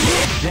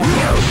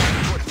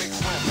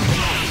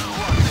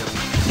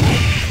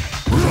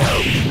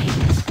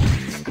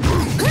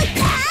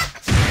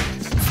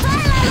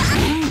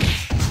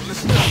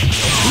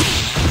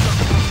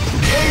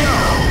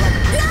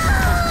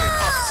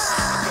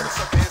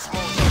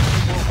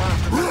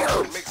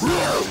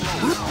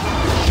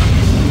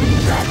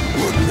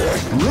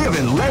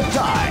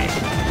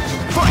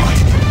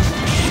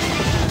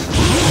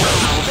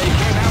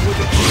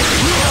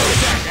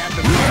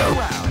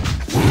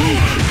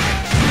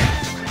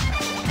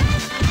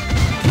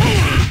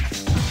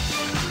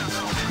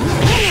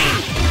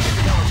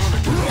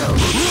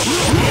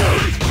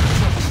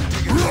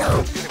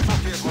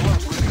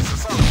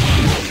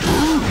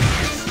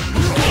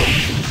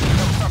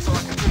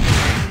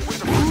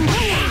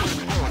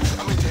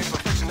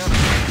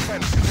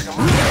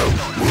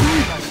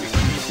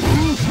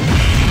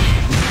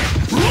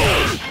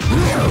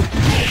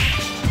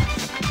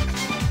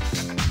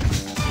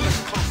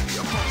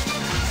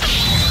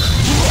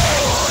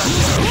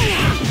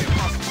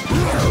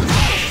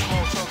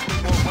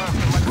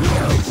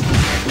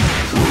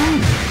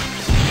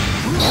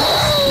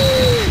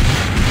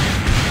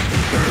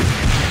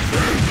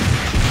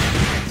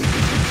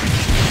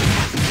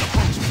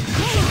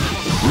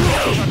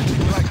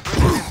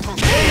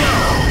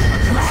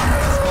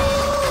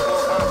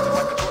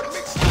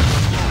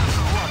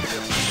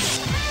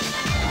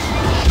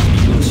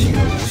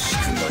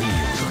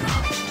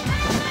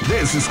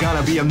is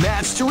gonna be a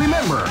match to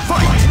remember.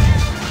 Fight!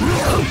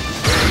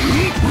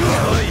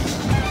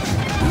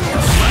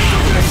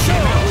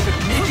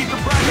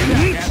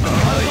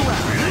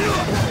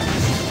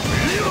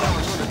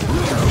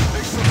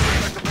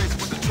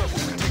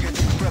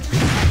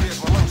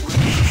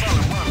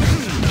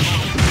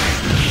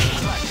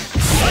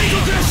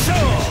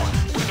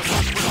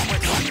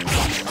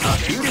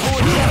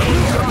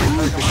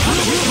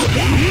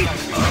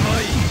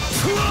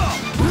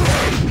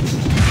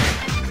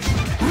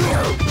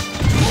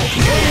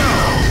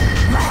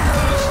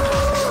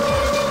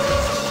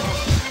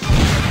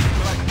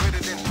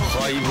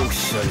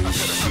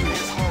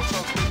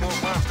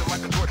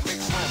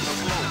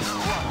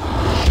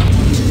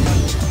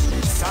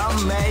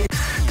 Some may.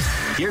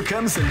 Here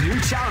comes a new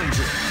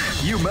challenger.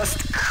 You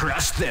must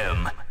crush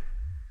them.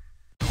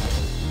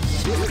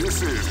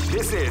 This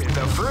is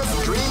the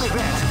first dream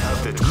event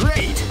of the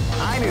great.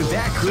 I knew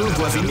that groove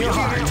was in your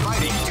heart.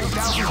 Fighting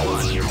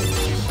 2001.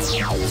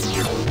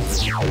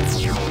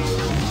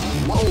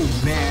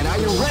 Whoa, man, are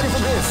you ready for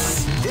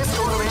this? This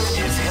tournament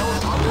is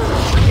held under the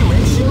free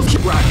ratio.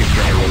 Keep rocking,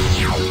 baby.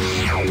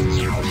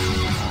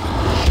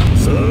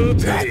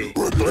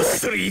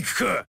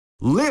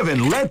 Live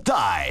and let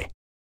die.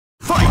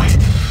 Fight!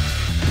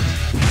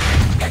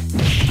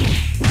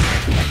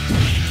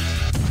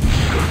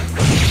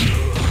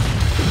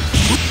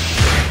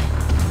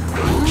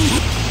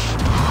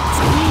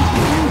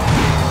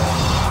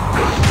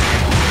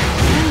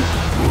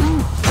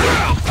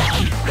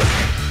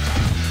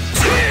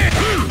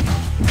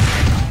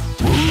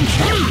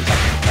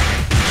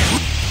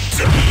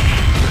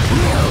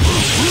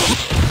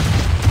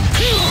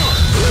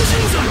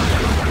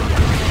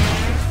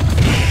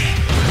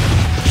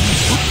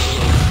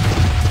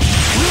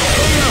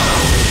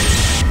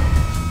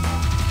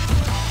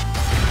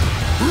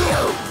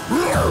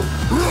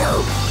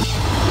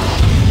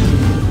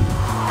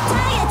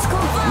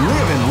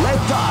 Live and let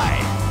die.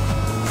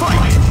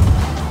 Fight!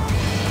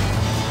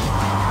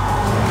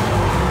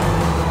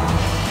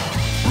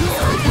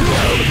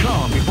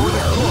 Calm before the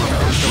storm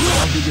as the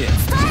round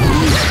begins.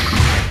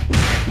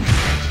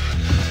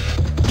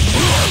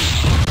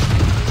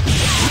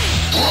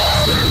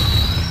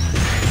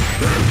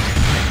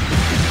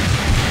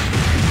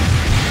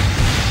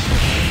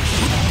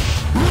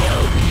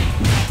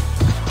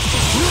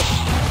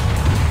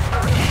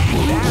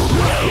 That's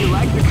what we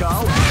like to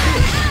call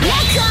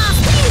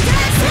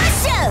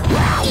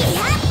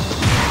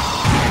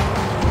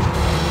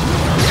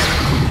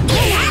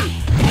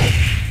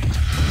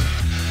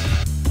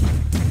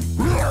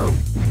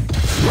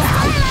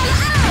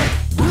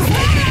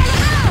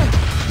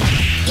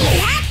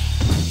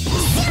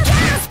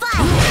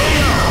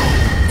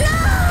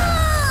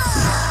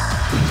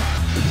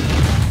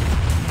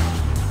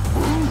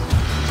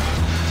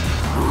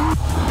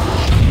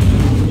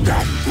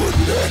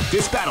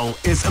This battle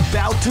is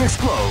about to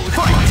explode.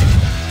 Fight!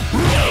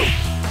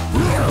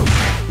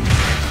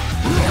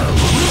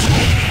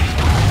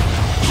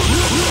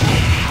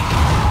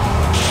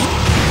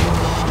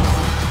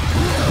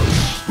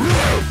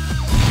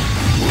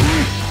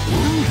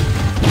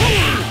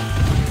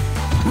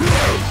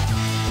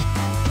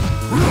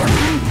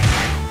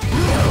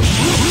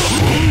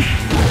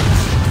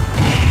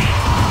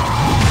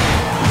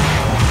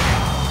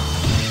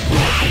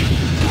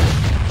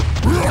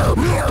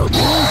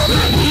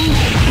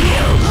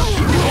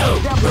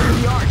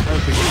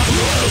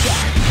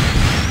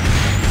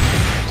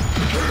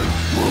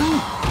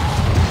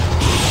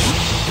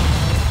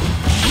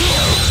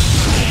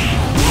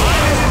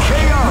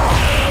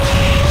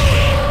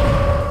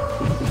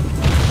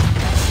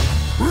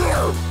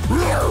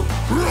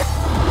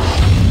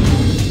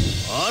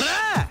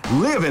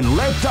 Live and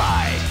let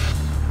die.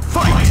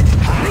 Fight! Wow,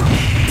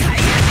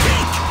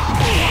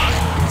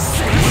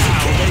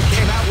 they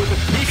came out with a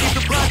sneaky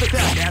surprise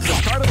attack at the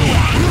start of the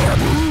round.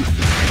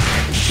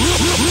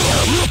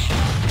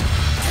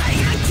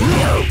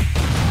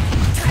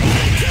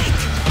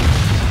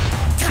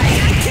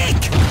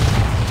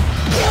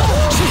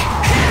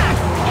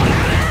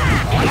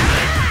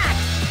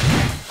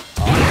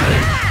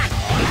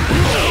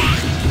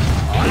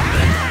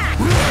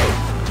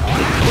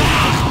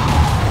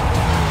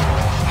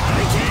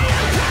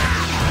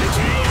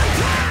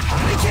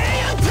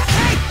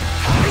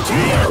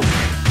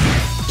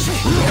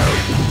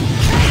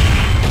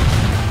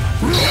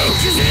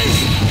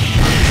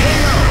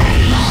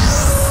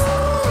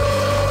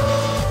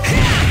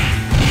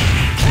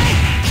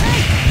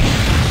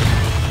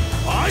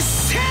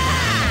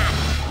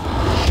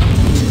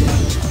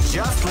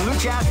 Just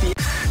look at the...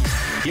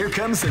 Here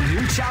comes a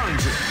new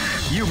challenger.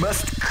 You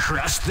must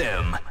crush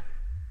them.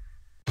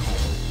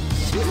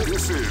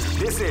 This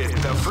is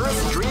the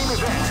first dream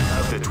event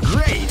of the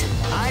great.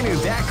 I knew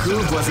that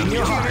groove was in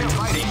your heart.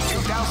 Fighting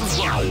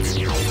 2001.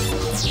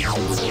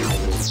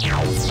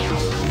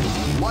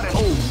 What a...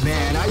 Oh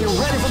man, are you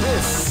ready for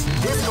this?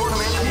 This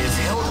tournament is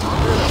held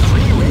under the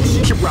free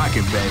ratio. Keep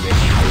rocking, baby.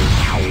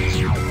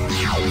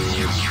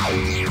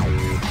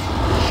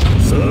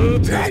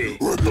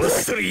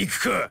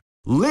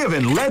 Live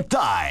and let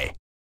die.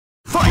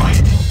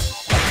 Fight!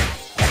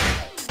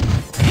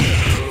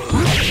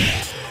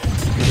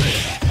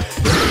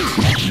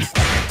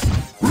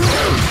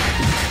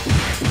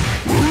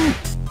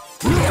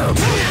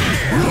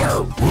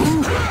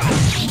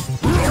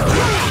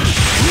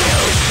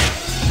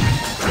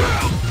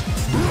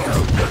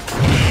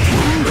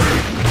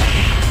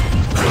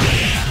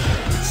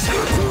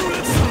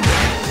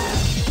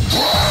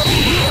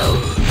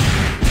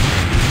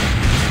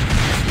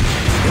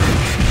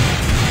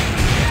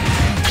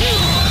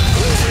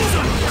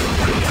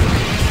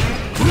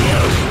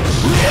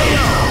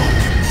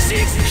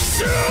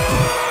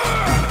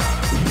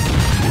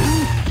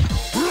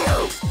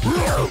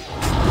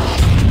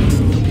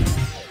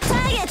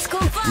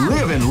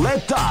 Live and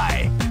let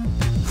die.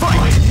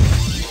 Fight!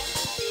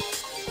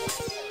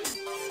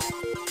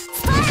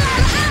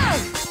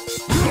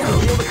 Feel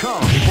the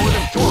calm before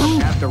the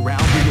storm as the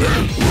round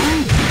begins.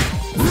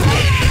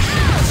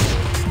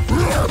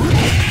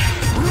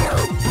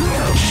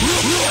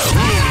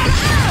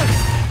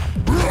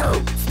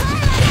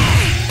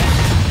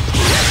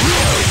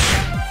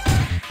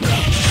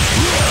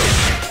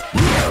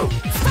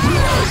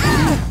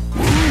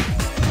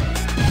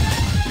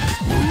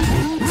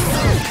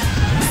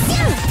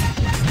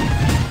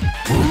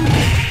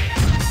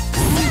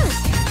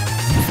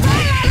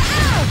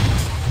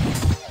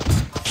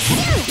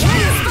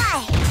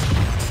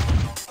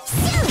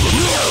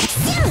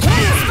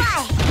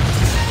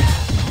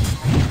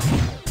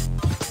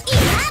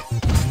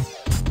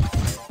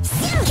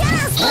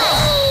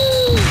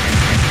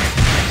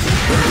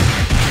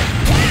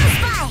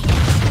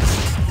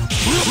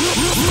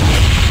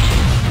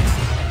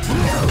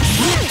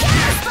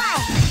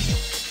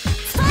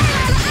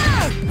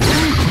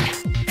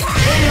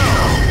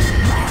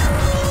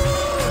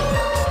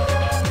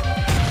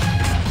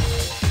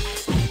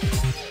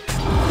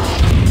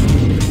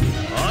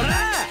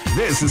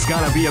 This is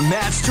gonna be a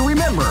match to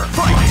remember.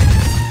 Fight!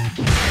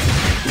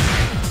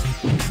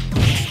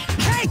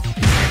 Hey!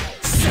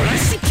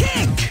 Slash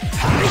kick!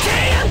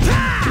 Hurricane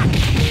attack!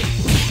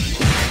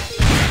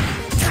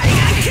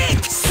 Tiger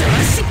kick!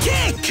 Slash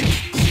kick!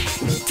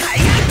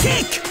 Tiger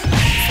kick!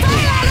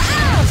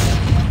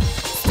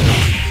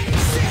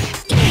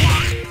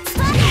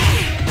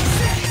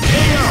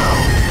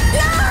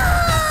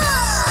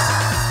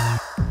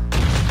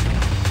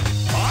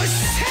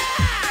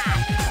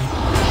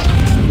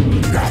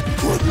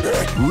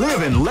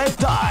 Live and let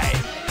die.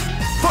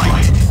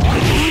 Fight!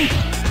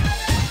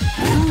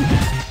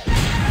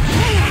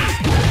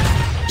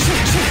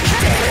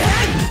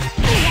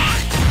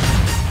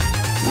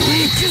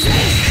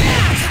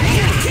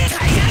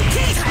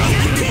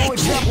 Beautiful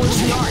example is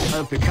the art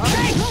of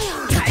becoming.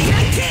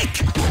 Tiger kick!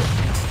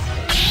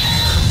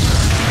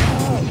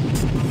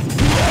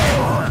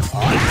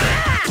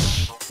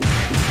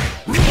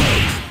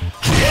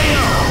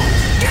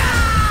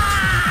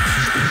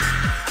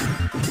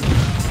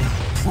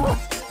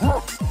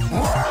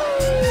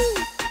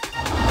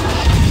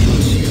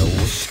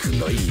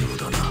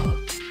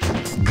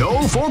 Go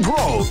for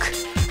broke.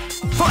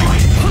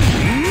 Fight!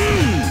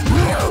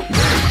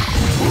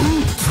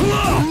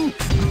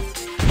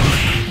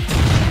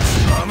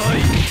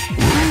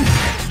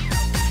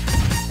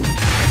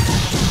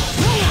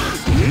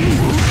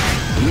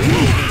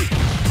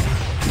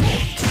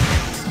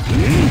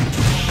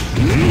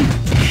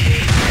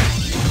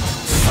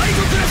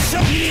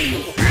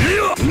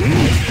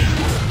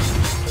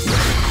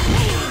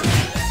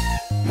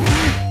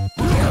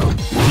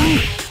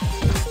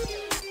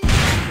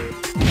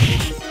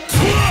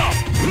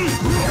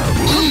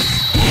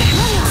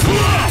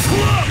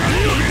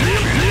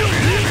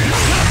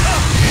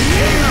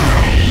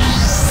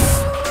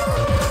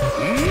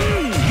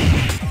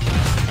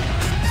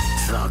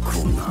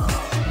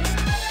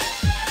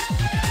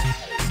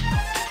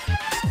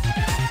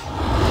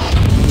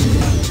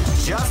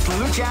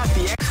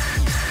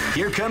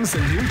 Here comes a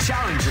new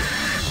challenger.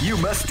 You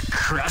must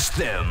crush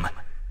them.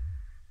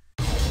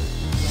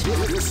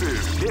 This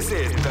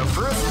is the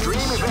first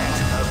dream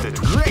event of the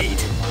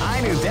great.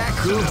 I knew that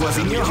groove was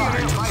in your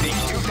heart. Fighting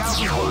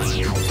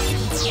 2001.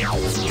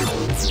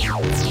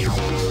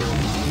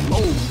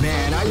 Oh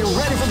man, are you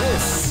ready for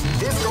this?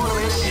 This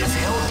tournament is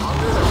held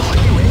under the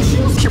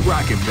regulations. Keep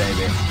rocking,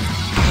 baby.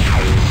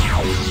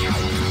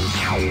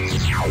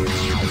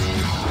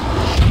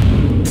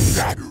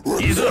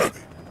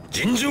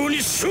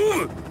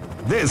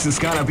 This is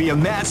gonna be a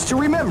match to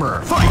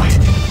remember. Fight!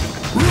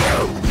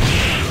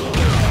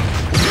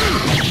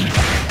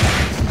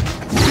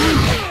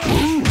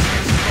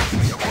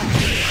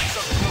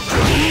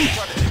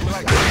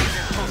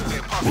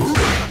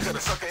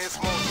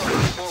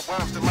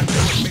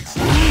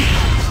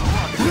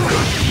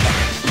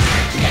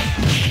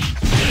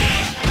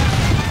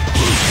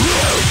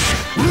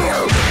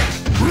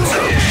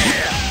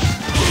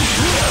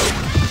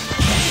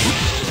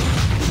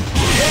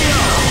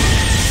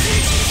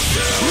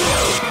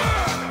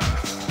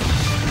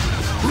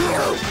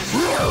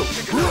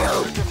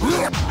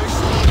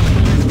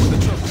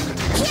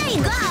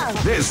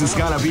 This is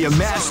gonna be a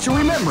match to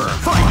remember.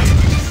 Fight!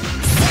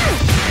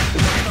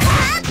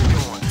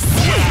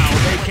 Wow,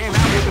 they came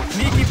out with a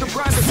sneaky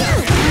surprise attack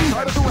at the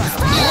start of the round.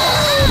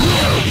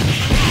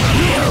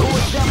 Who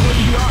is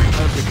definitely the art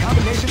of the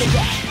combination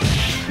attack?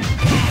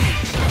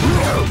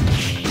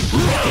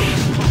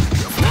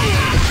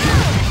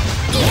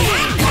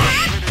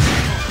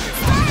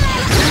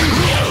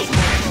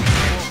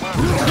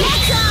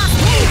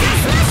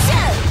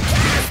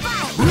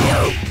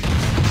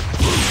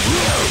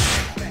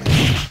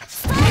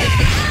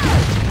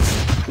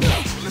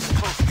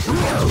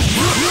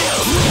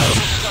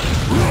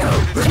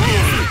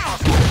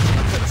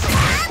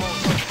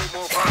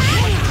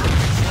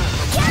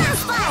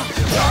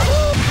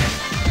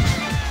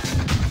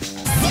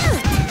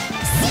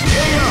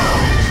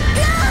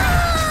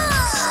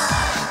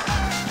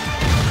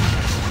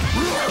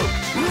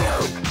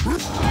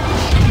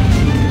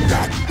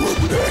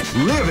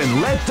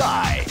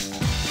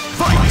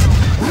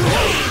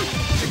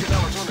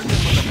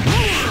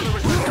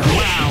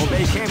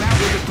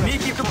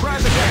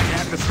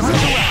 the start of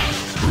the round.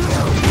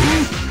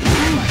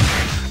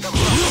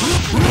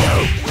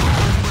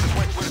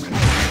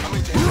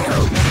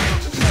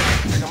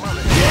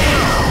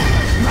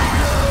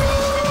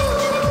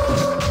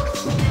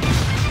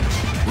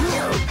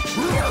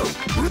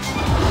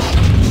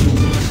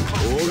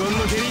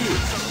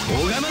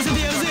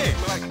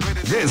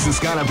 This is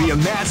gonna be a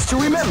match to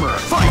remember.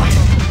 Fight!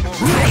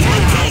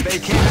 They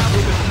came out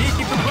with a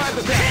sneaky surprise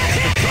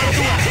attack.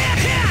 People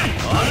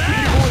are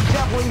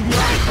definitely the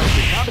art of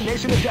the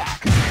combination attack.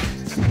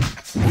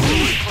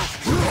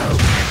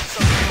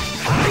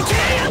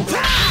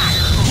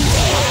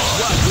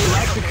 What we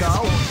like to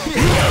call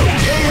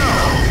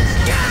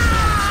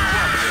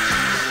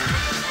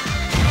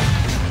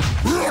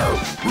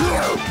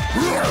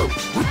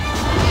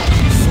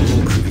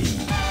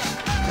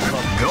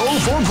Go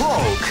for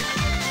broke.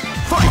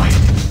 Fight!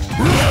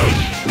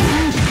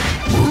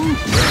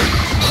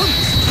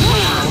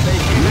 They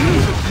came out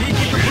with a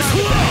sneaky surprise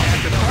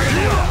attack.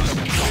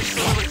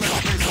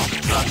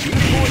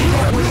 Beautiful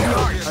the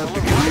art of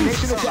the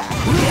combination attack.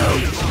 The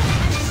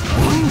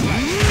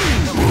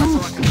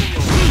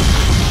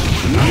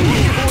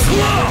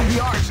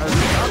art of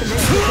the combination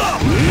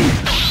attack.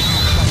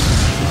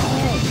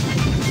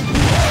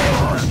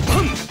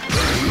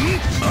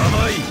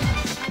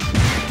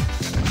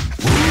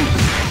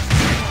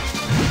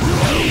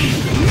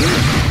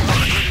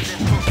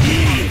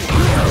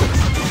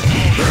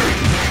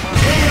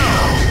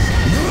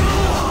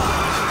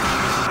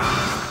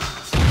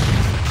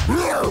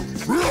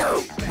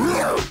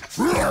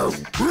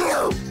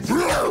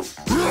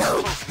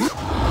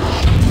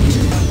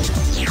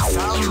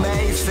 Some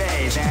may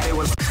say that it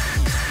was.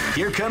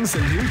 Here comes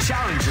a new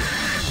challenger.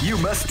 You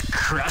must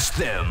crush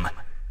them.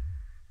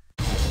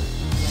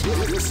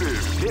 This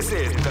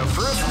is the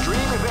first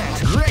dream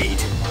event.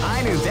 Great!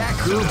 I knew that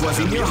groove was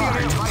in your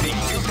heart. Fighting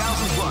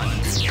 2001.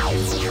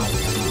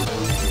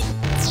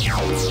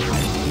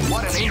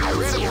 What an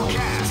incredible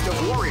cast of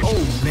warriors.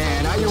 Oh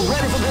man, are you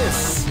ready for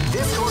this?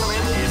 This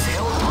tournament is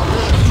held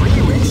under the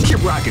free range.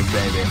 Keep rocking,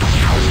 baby.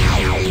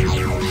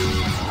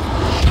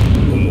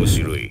 面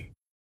白い。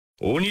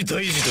鬼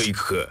退治と行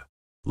くか。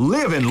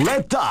Live and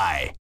let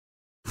die.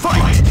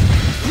 Fight!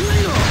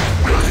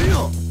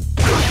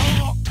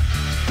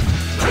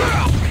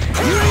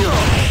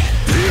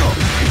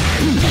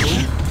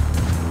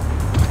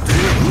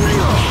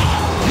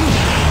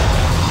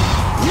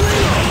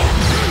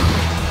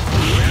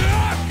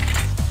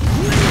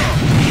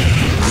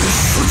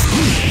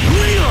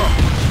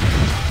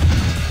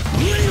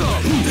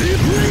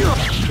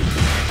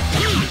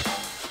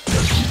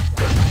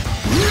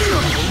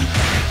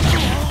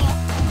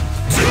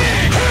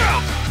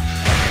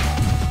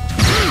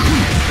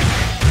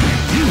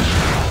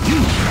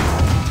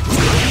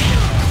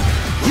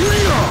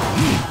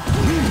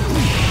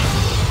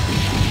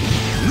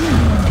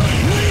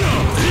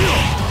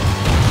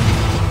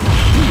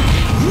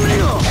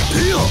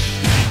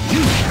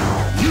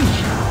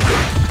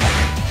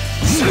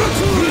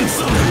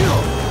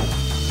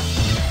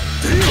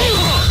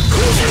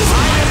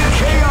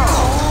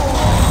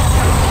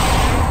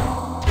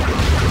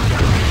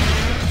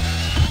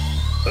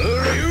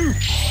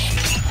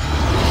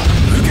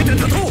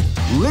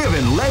 Live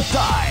and let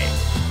die.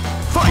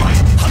 Fight!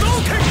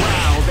 Hadouken!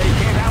 Wow, they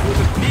came out with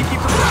a sneaky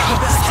surprise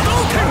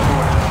attack.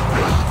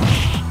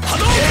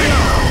 Hadouken!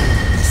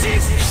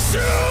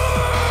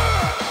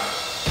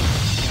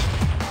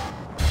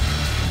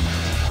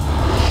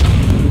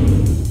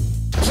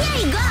 Here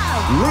you go!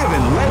 Live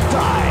and let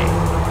die.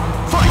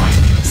 Fight!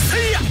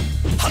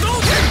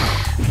 Hadouken!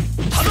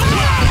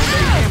 Wow,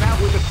 they came out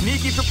with a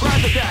sneaky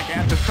surprise attack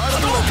at the start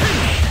of the round.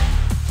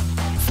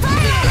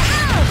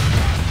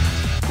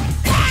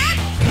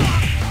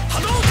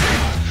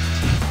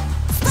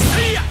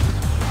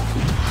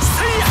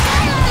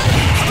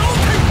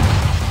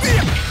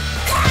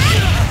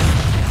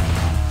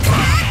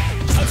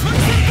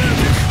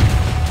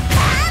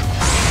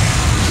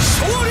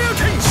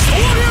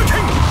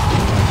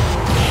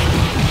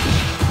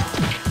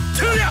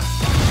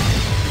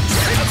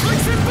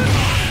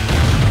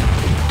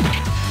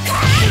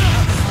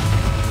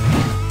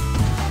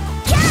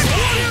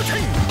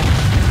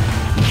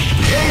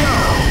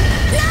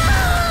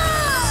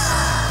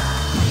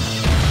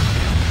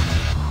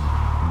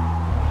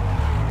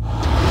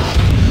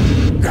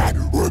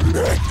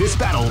 This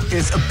battle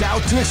is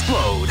about to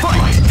explode.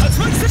 Fight!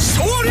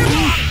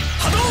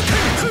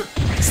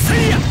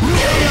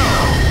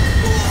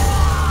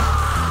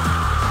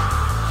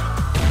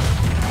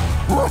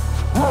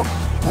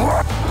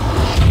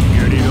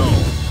 Here you go.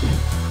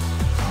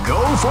 Go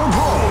for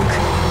broke.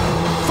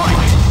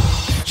 Fight!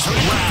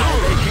 Wow,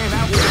 they came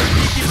out with a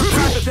sneaky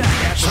surprise attack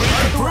at the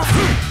start of the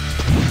round.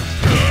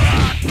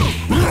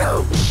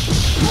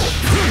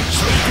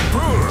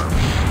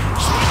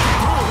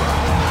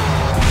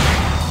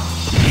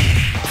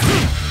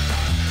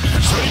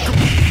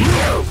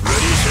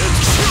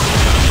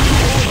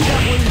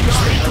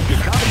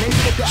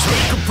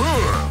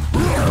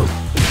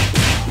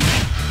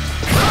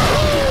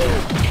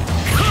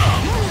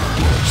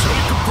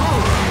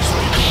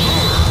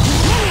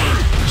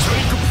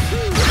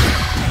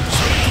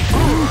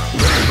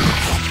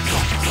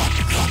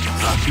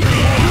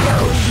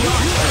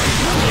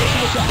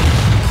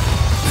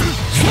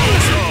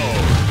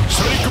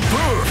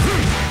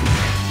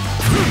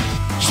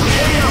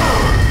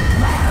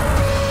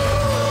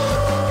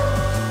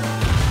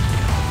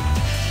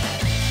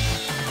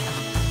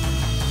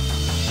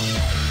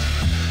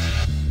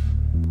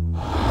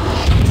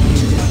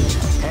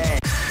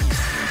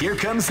 Here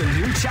comes a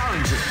new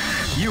challenger.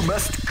 You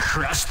must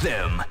crush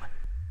them.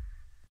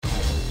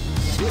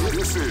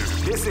 This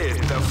is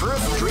the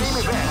first dream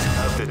event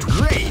of the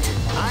Great!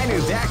 I knew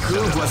that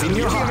groove was in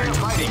your heart.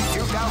 Fighting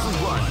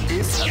 2001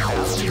 is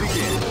about to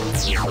begin.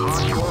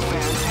 Hardcore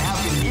fans have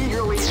been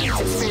eagerly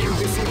anticipating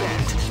this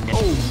event.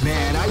 Oh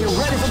man, are you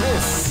ready for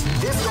this?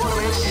 This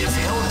tournament is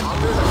held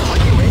under the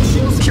free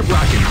ratios. Keep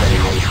rocking,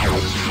 baby.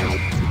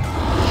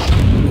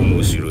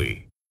 面白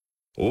い。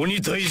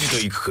鬼退治と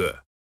行く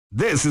か。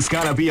This is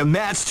gonna be a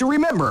match to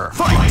remember.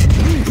 Fight! Wow,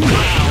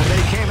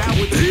 they came out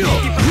with the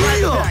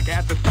attack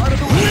at the start of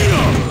the round.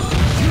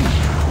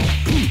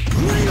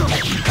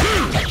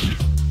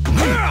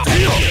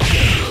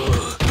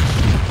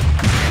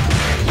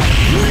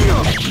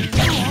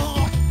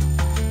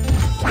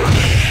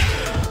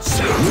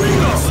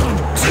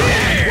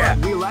 What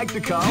we like to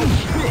call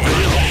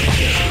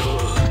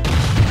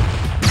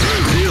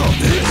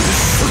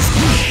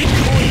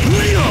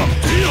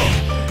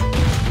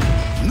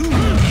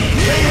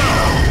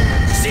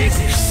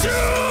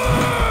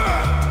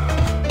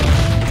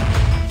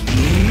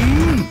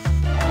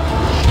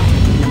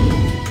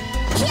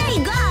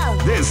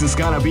This is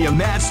gonna be a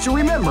match to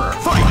remember.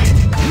 Fight! Wow,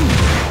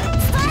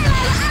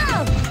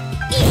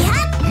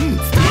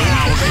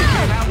 they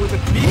came out with a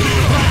sneaky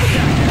attack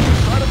at the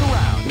start of the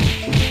round.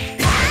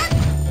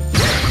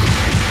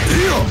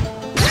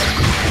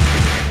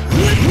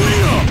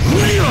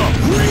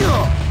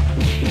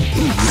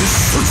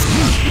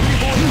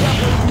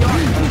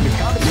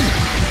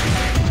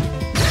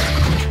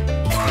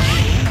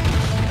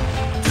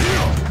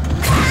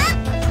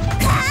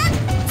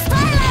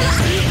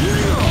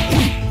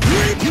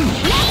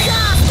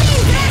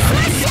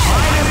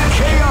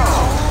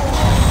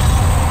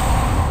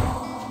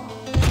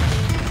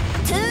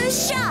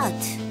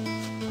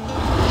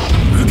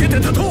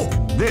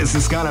 This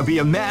is gonna be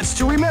a match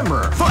to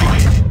remember.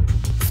 Fight!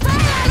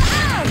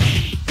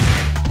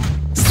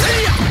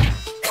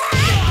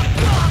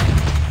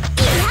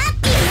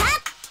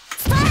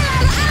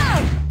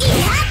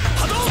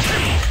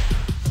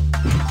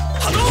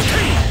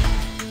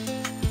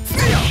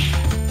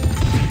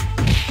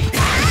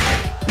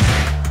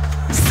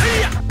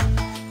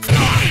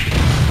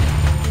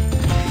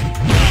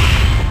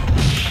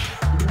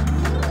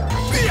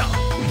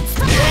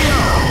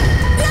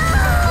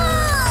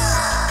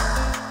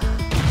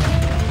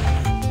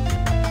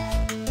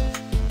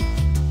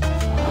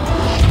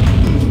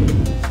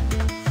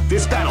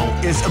 This battle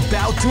is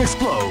about to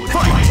explode.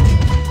 Fight!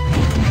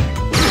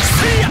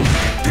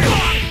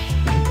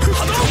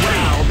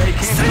 Wow, they came in with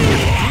a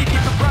sneaky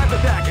surprise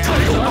attack at the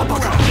start of the round.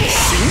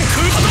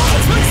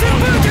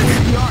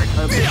 The art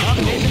of the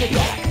combination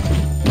attack.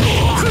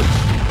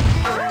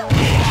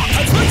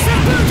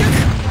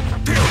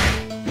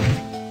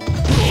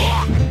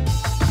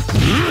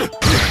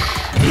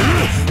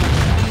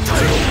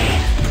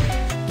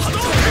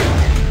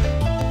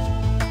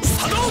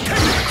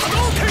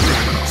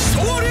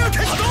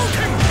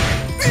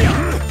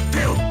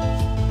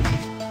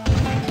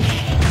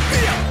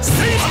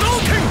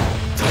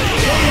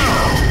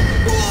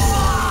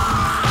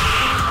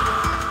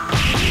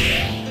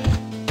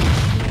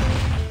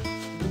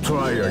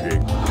 Try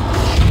again.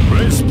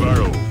 Let's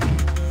battle.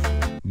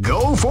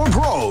 Go for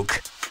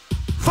broke.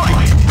 Fight!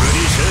 Ready,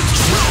 set,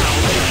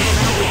 wow, they came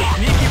out with a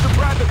sneaky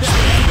surprise attack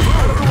at the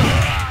start of the round.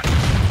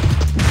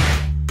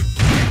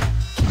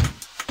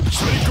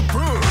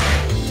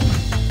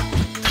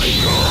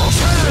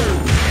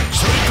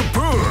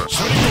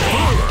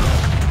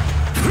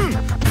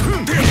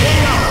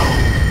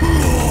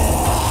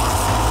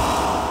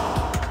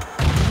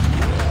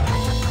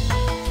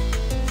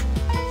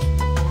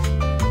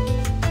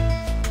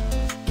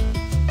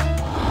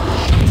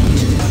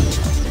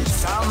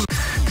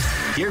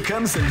 Here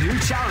comes a new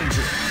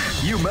challenger.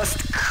 You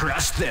must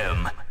crush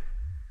them.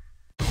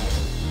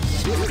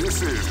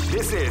 This is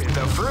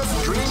the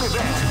first dream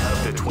event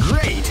of the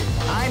Great!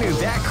 I knew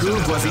that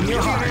groove was in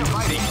your heart.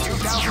 Fighting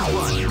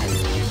 2001.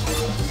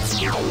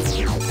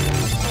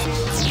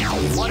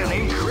 What an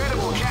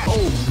incredible catch!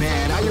 Oh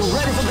man, are you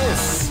ready for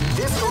this?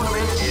 This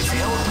tournament is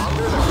held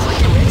under the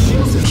free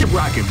ratios. Keep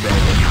rocking, baby.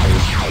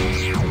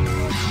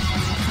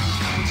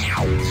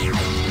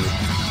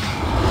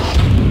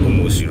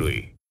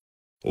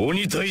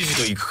 Oni Taiji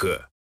to iku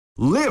ka.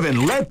 Live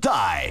and let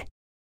die.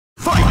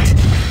 Fight! The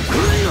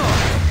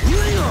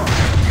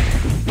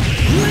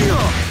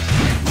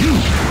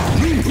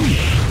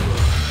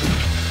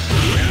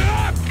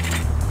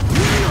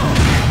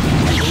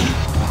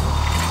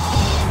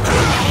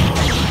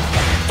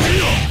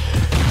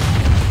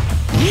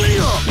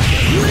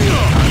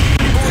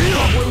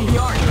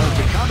art of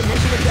the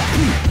combination attack.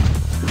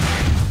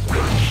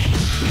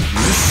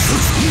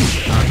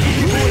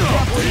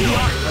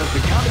 The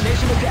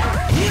combination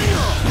attack.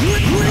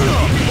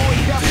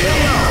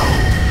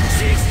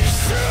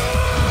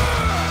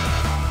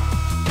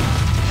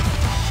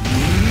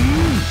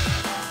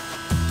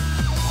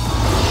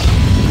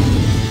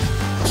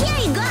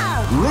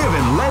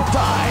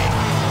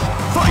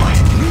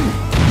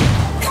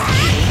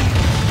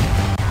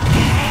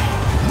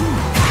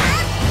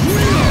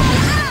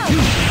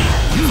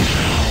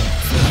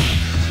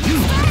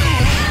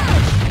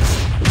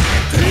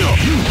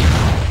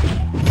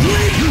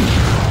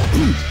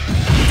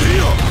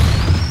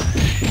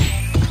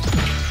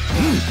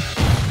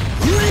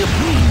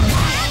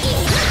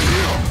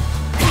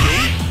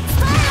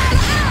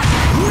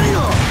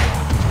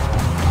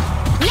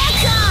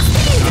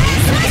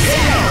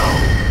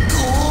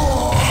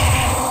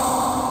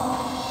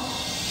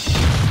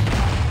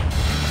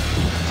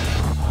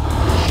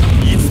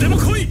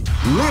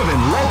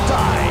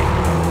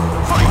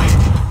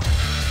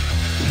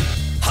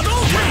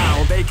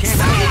 came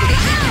out with a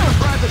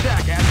surprise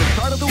attack at the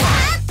start of the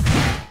round.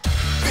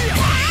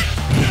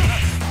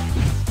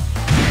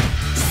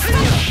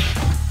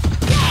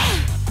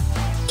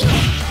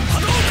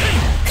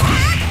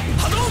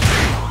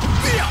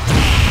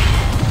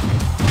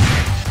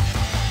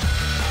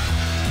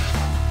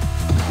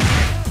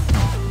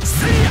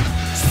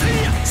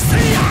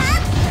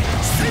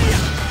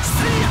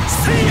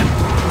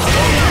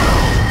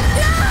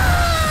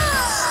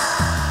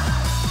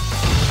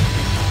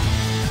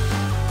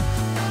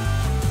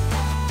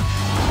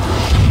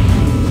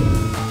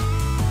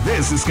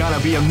 This is gonna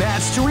be a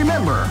match to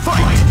remember.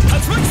 Fight!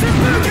 Let's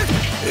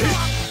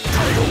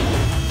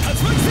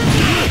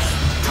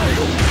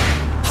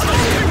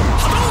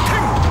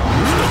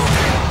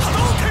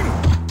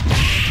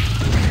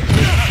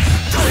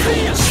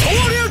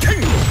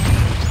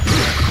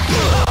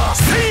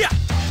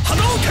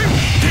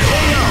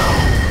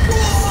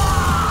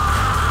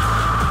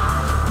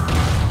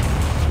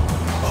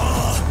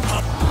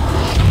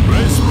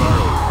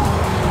battle.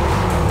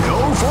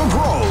 Go for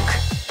broke.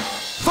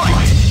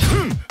 Fight!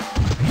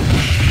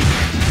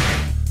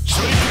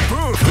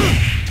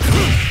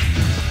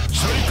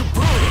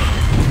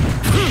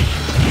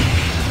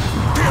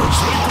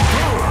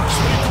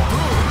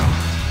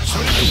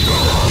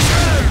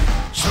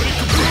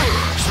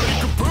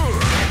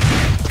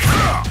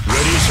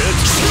 Ready, set,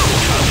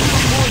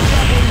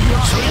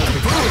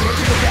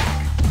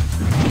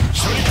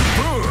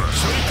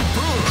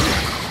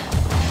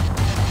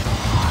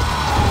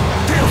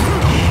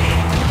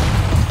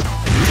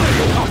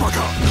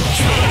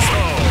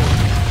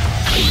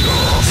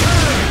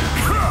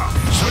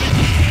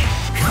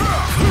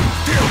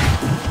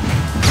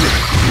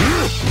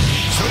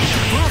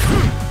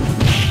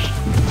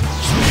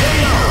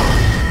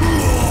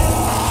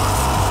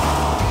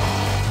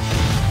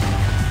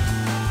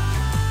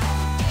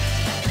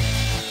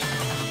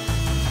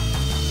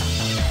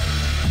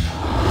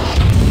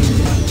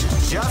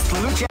 just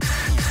look at.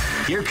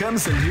 Here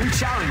comes a new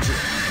challenger.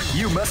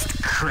 You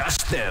must crush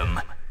them.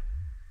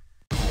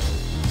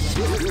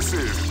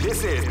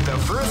 This is the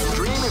first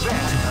dream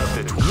event of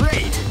the.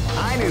 Great!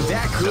 I knew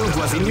that groove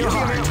was in your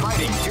heart.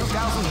 Fighting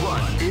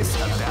 2001 is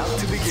about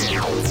to begin.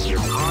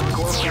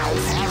 Hardcore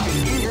fans have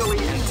been eagerly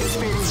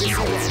anticipating this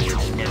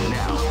event, and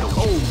now.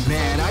 Oh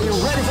man, are you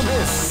ready for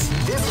this?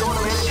 This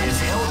tournament is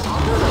held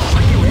under the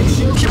free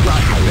ratio. Keep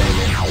rocking,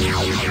 baby.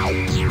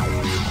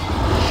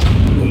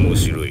 面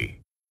白い。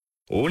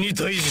鬼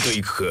退治と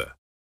いくか。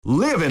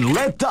Live and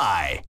let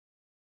die.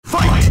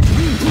 Fight!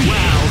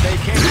 Wow, they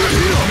came out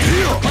with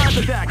a surprise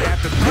attack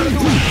after turning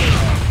away.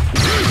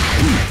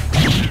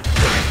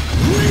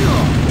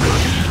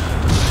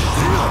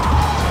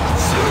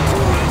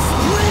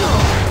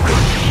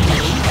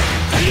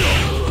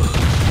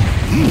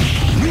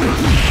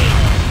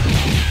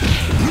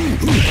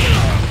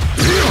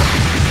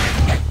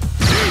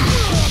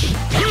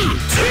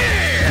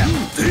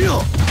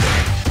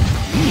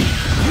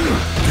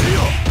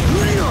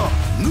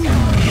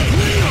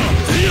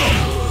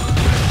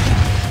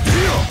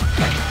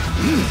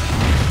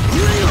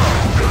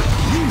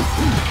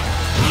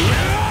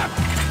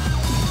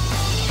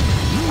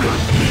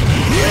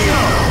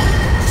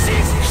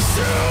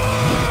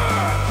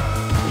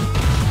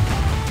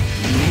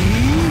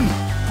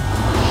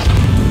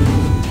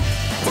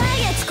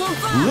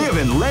 Live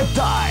and let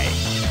die.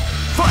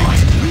 Fight!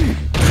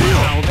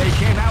 Wow, they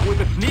came out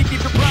with a sneaky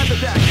surprise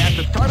attack at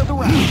the start of the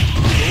round.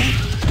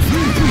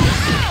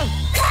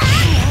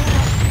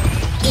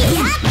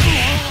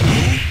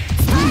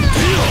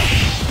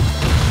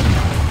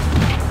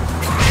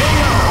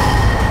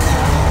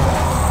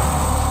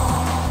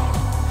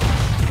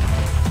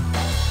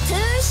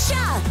 Two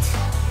shot.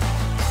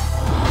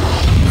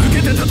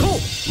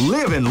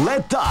 Live and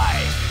let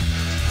die.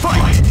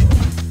 Fight!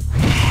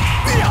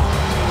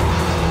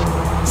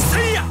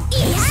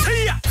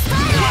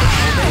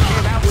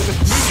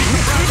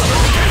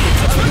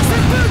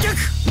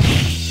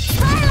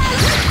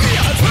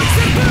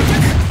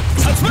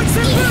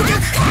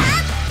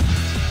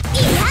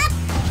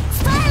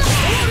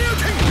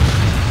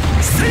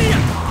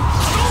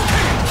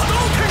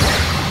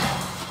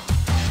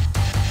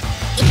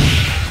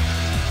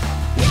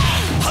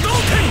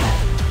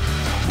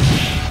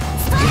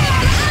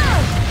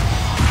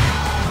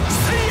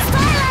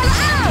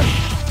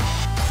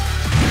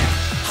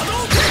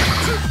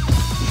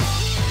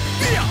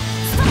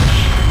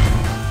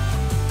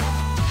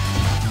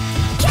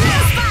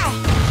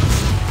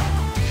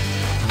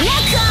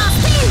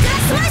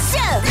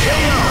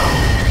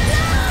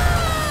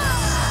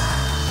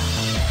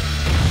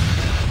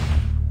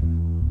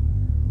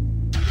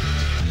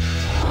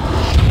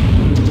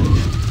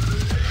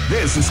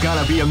 This is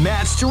gonna be a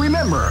match to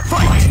remember.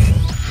 Fight!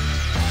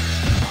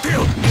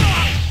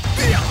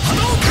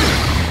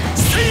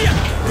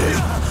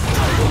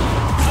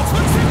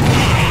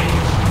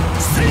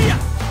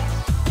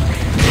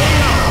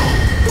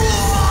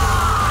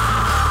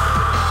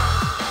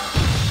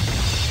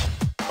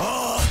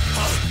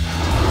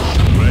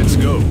 Let's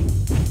go.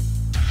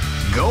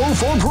 Go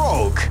for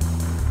broke.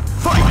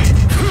 Fight!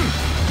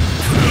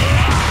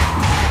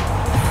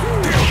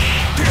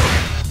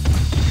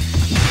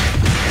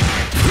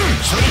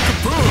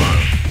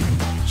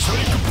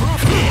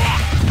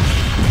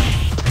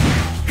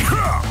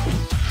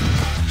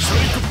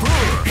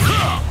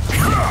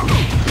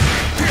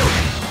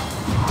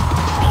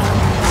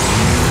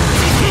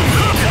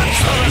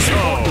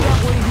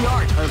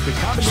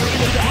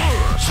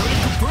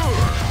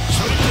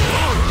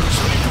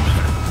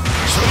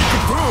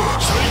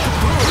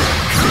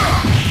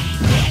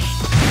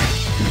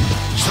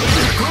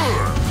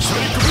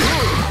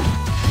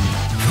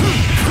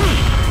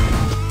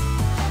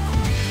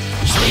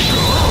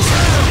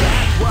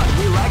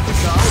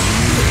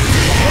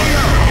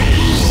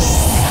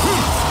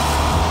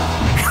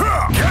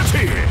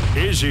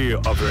 Easy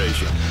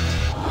operation.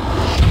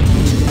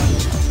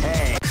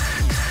 Hey,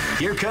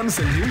 here comes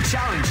a new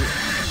challenger.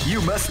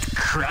 You must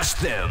crush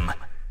them.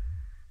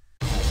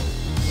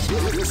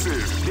 This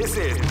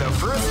is the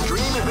first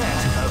dream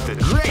event of the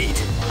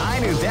great. I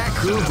knew that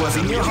groove was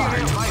in your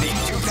heart. Fighting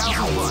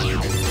 2001.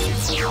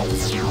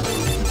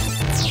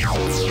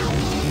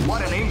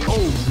 What an ink!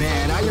 Oh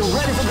man, are you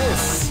ready for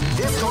this?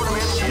 This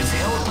tournament is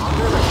held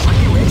under the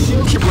free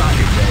ratio. Keep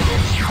rocking, baby.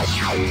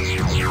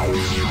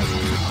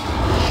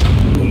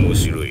 面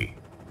白い。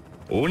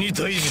鬼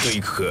退治と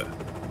いくか。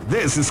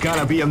This is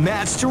gonna be a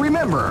match to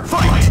remember.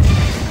 Fight!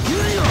 Here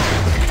we go.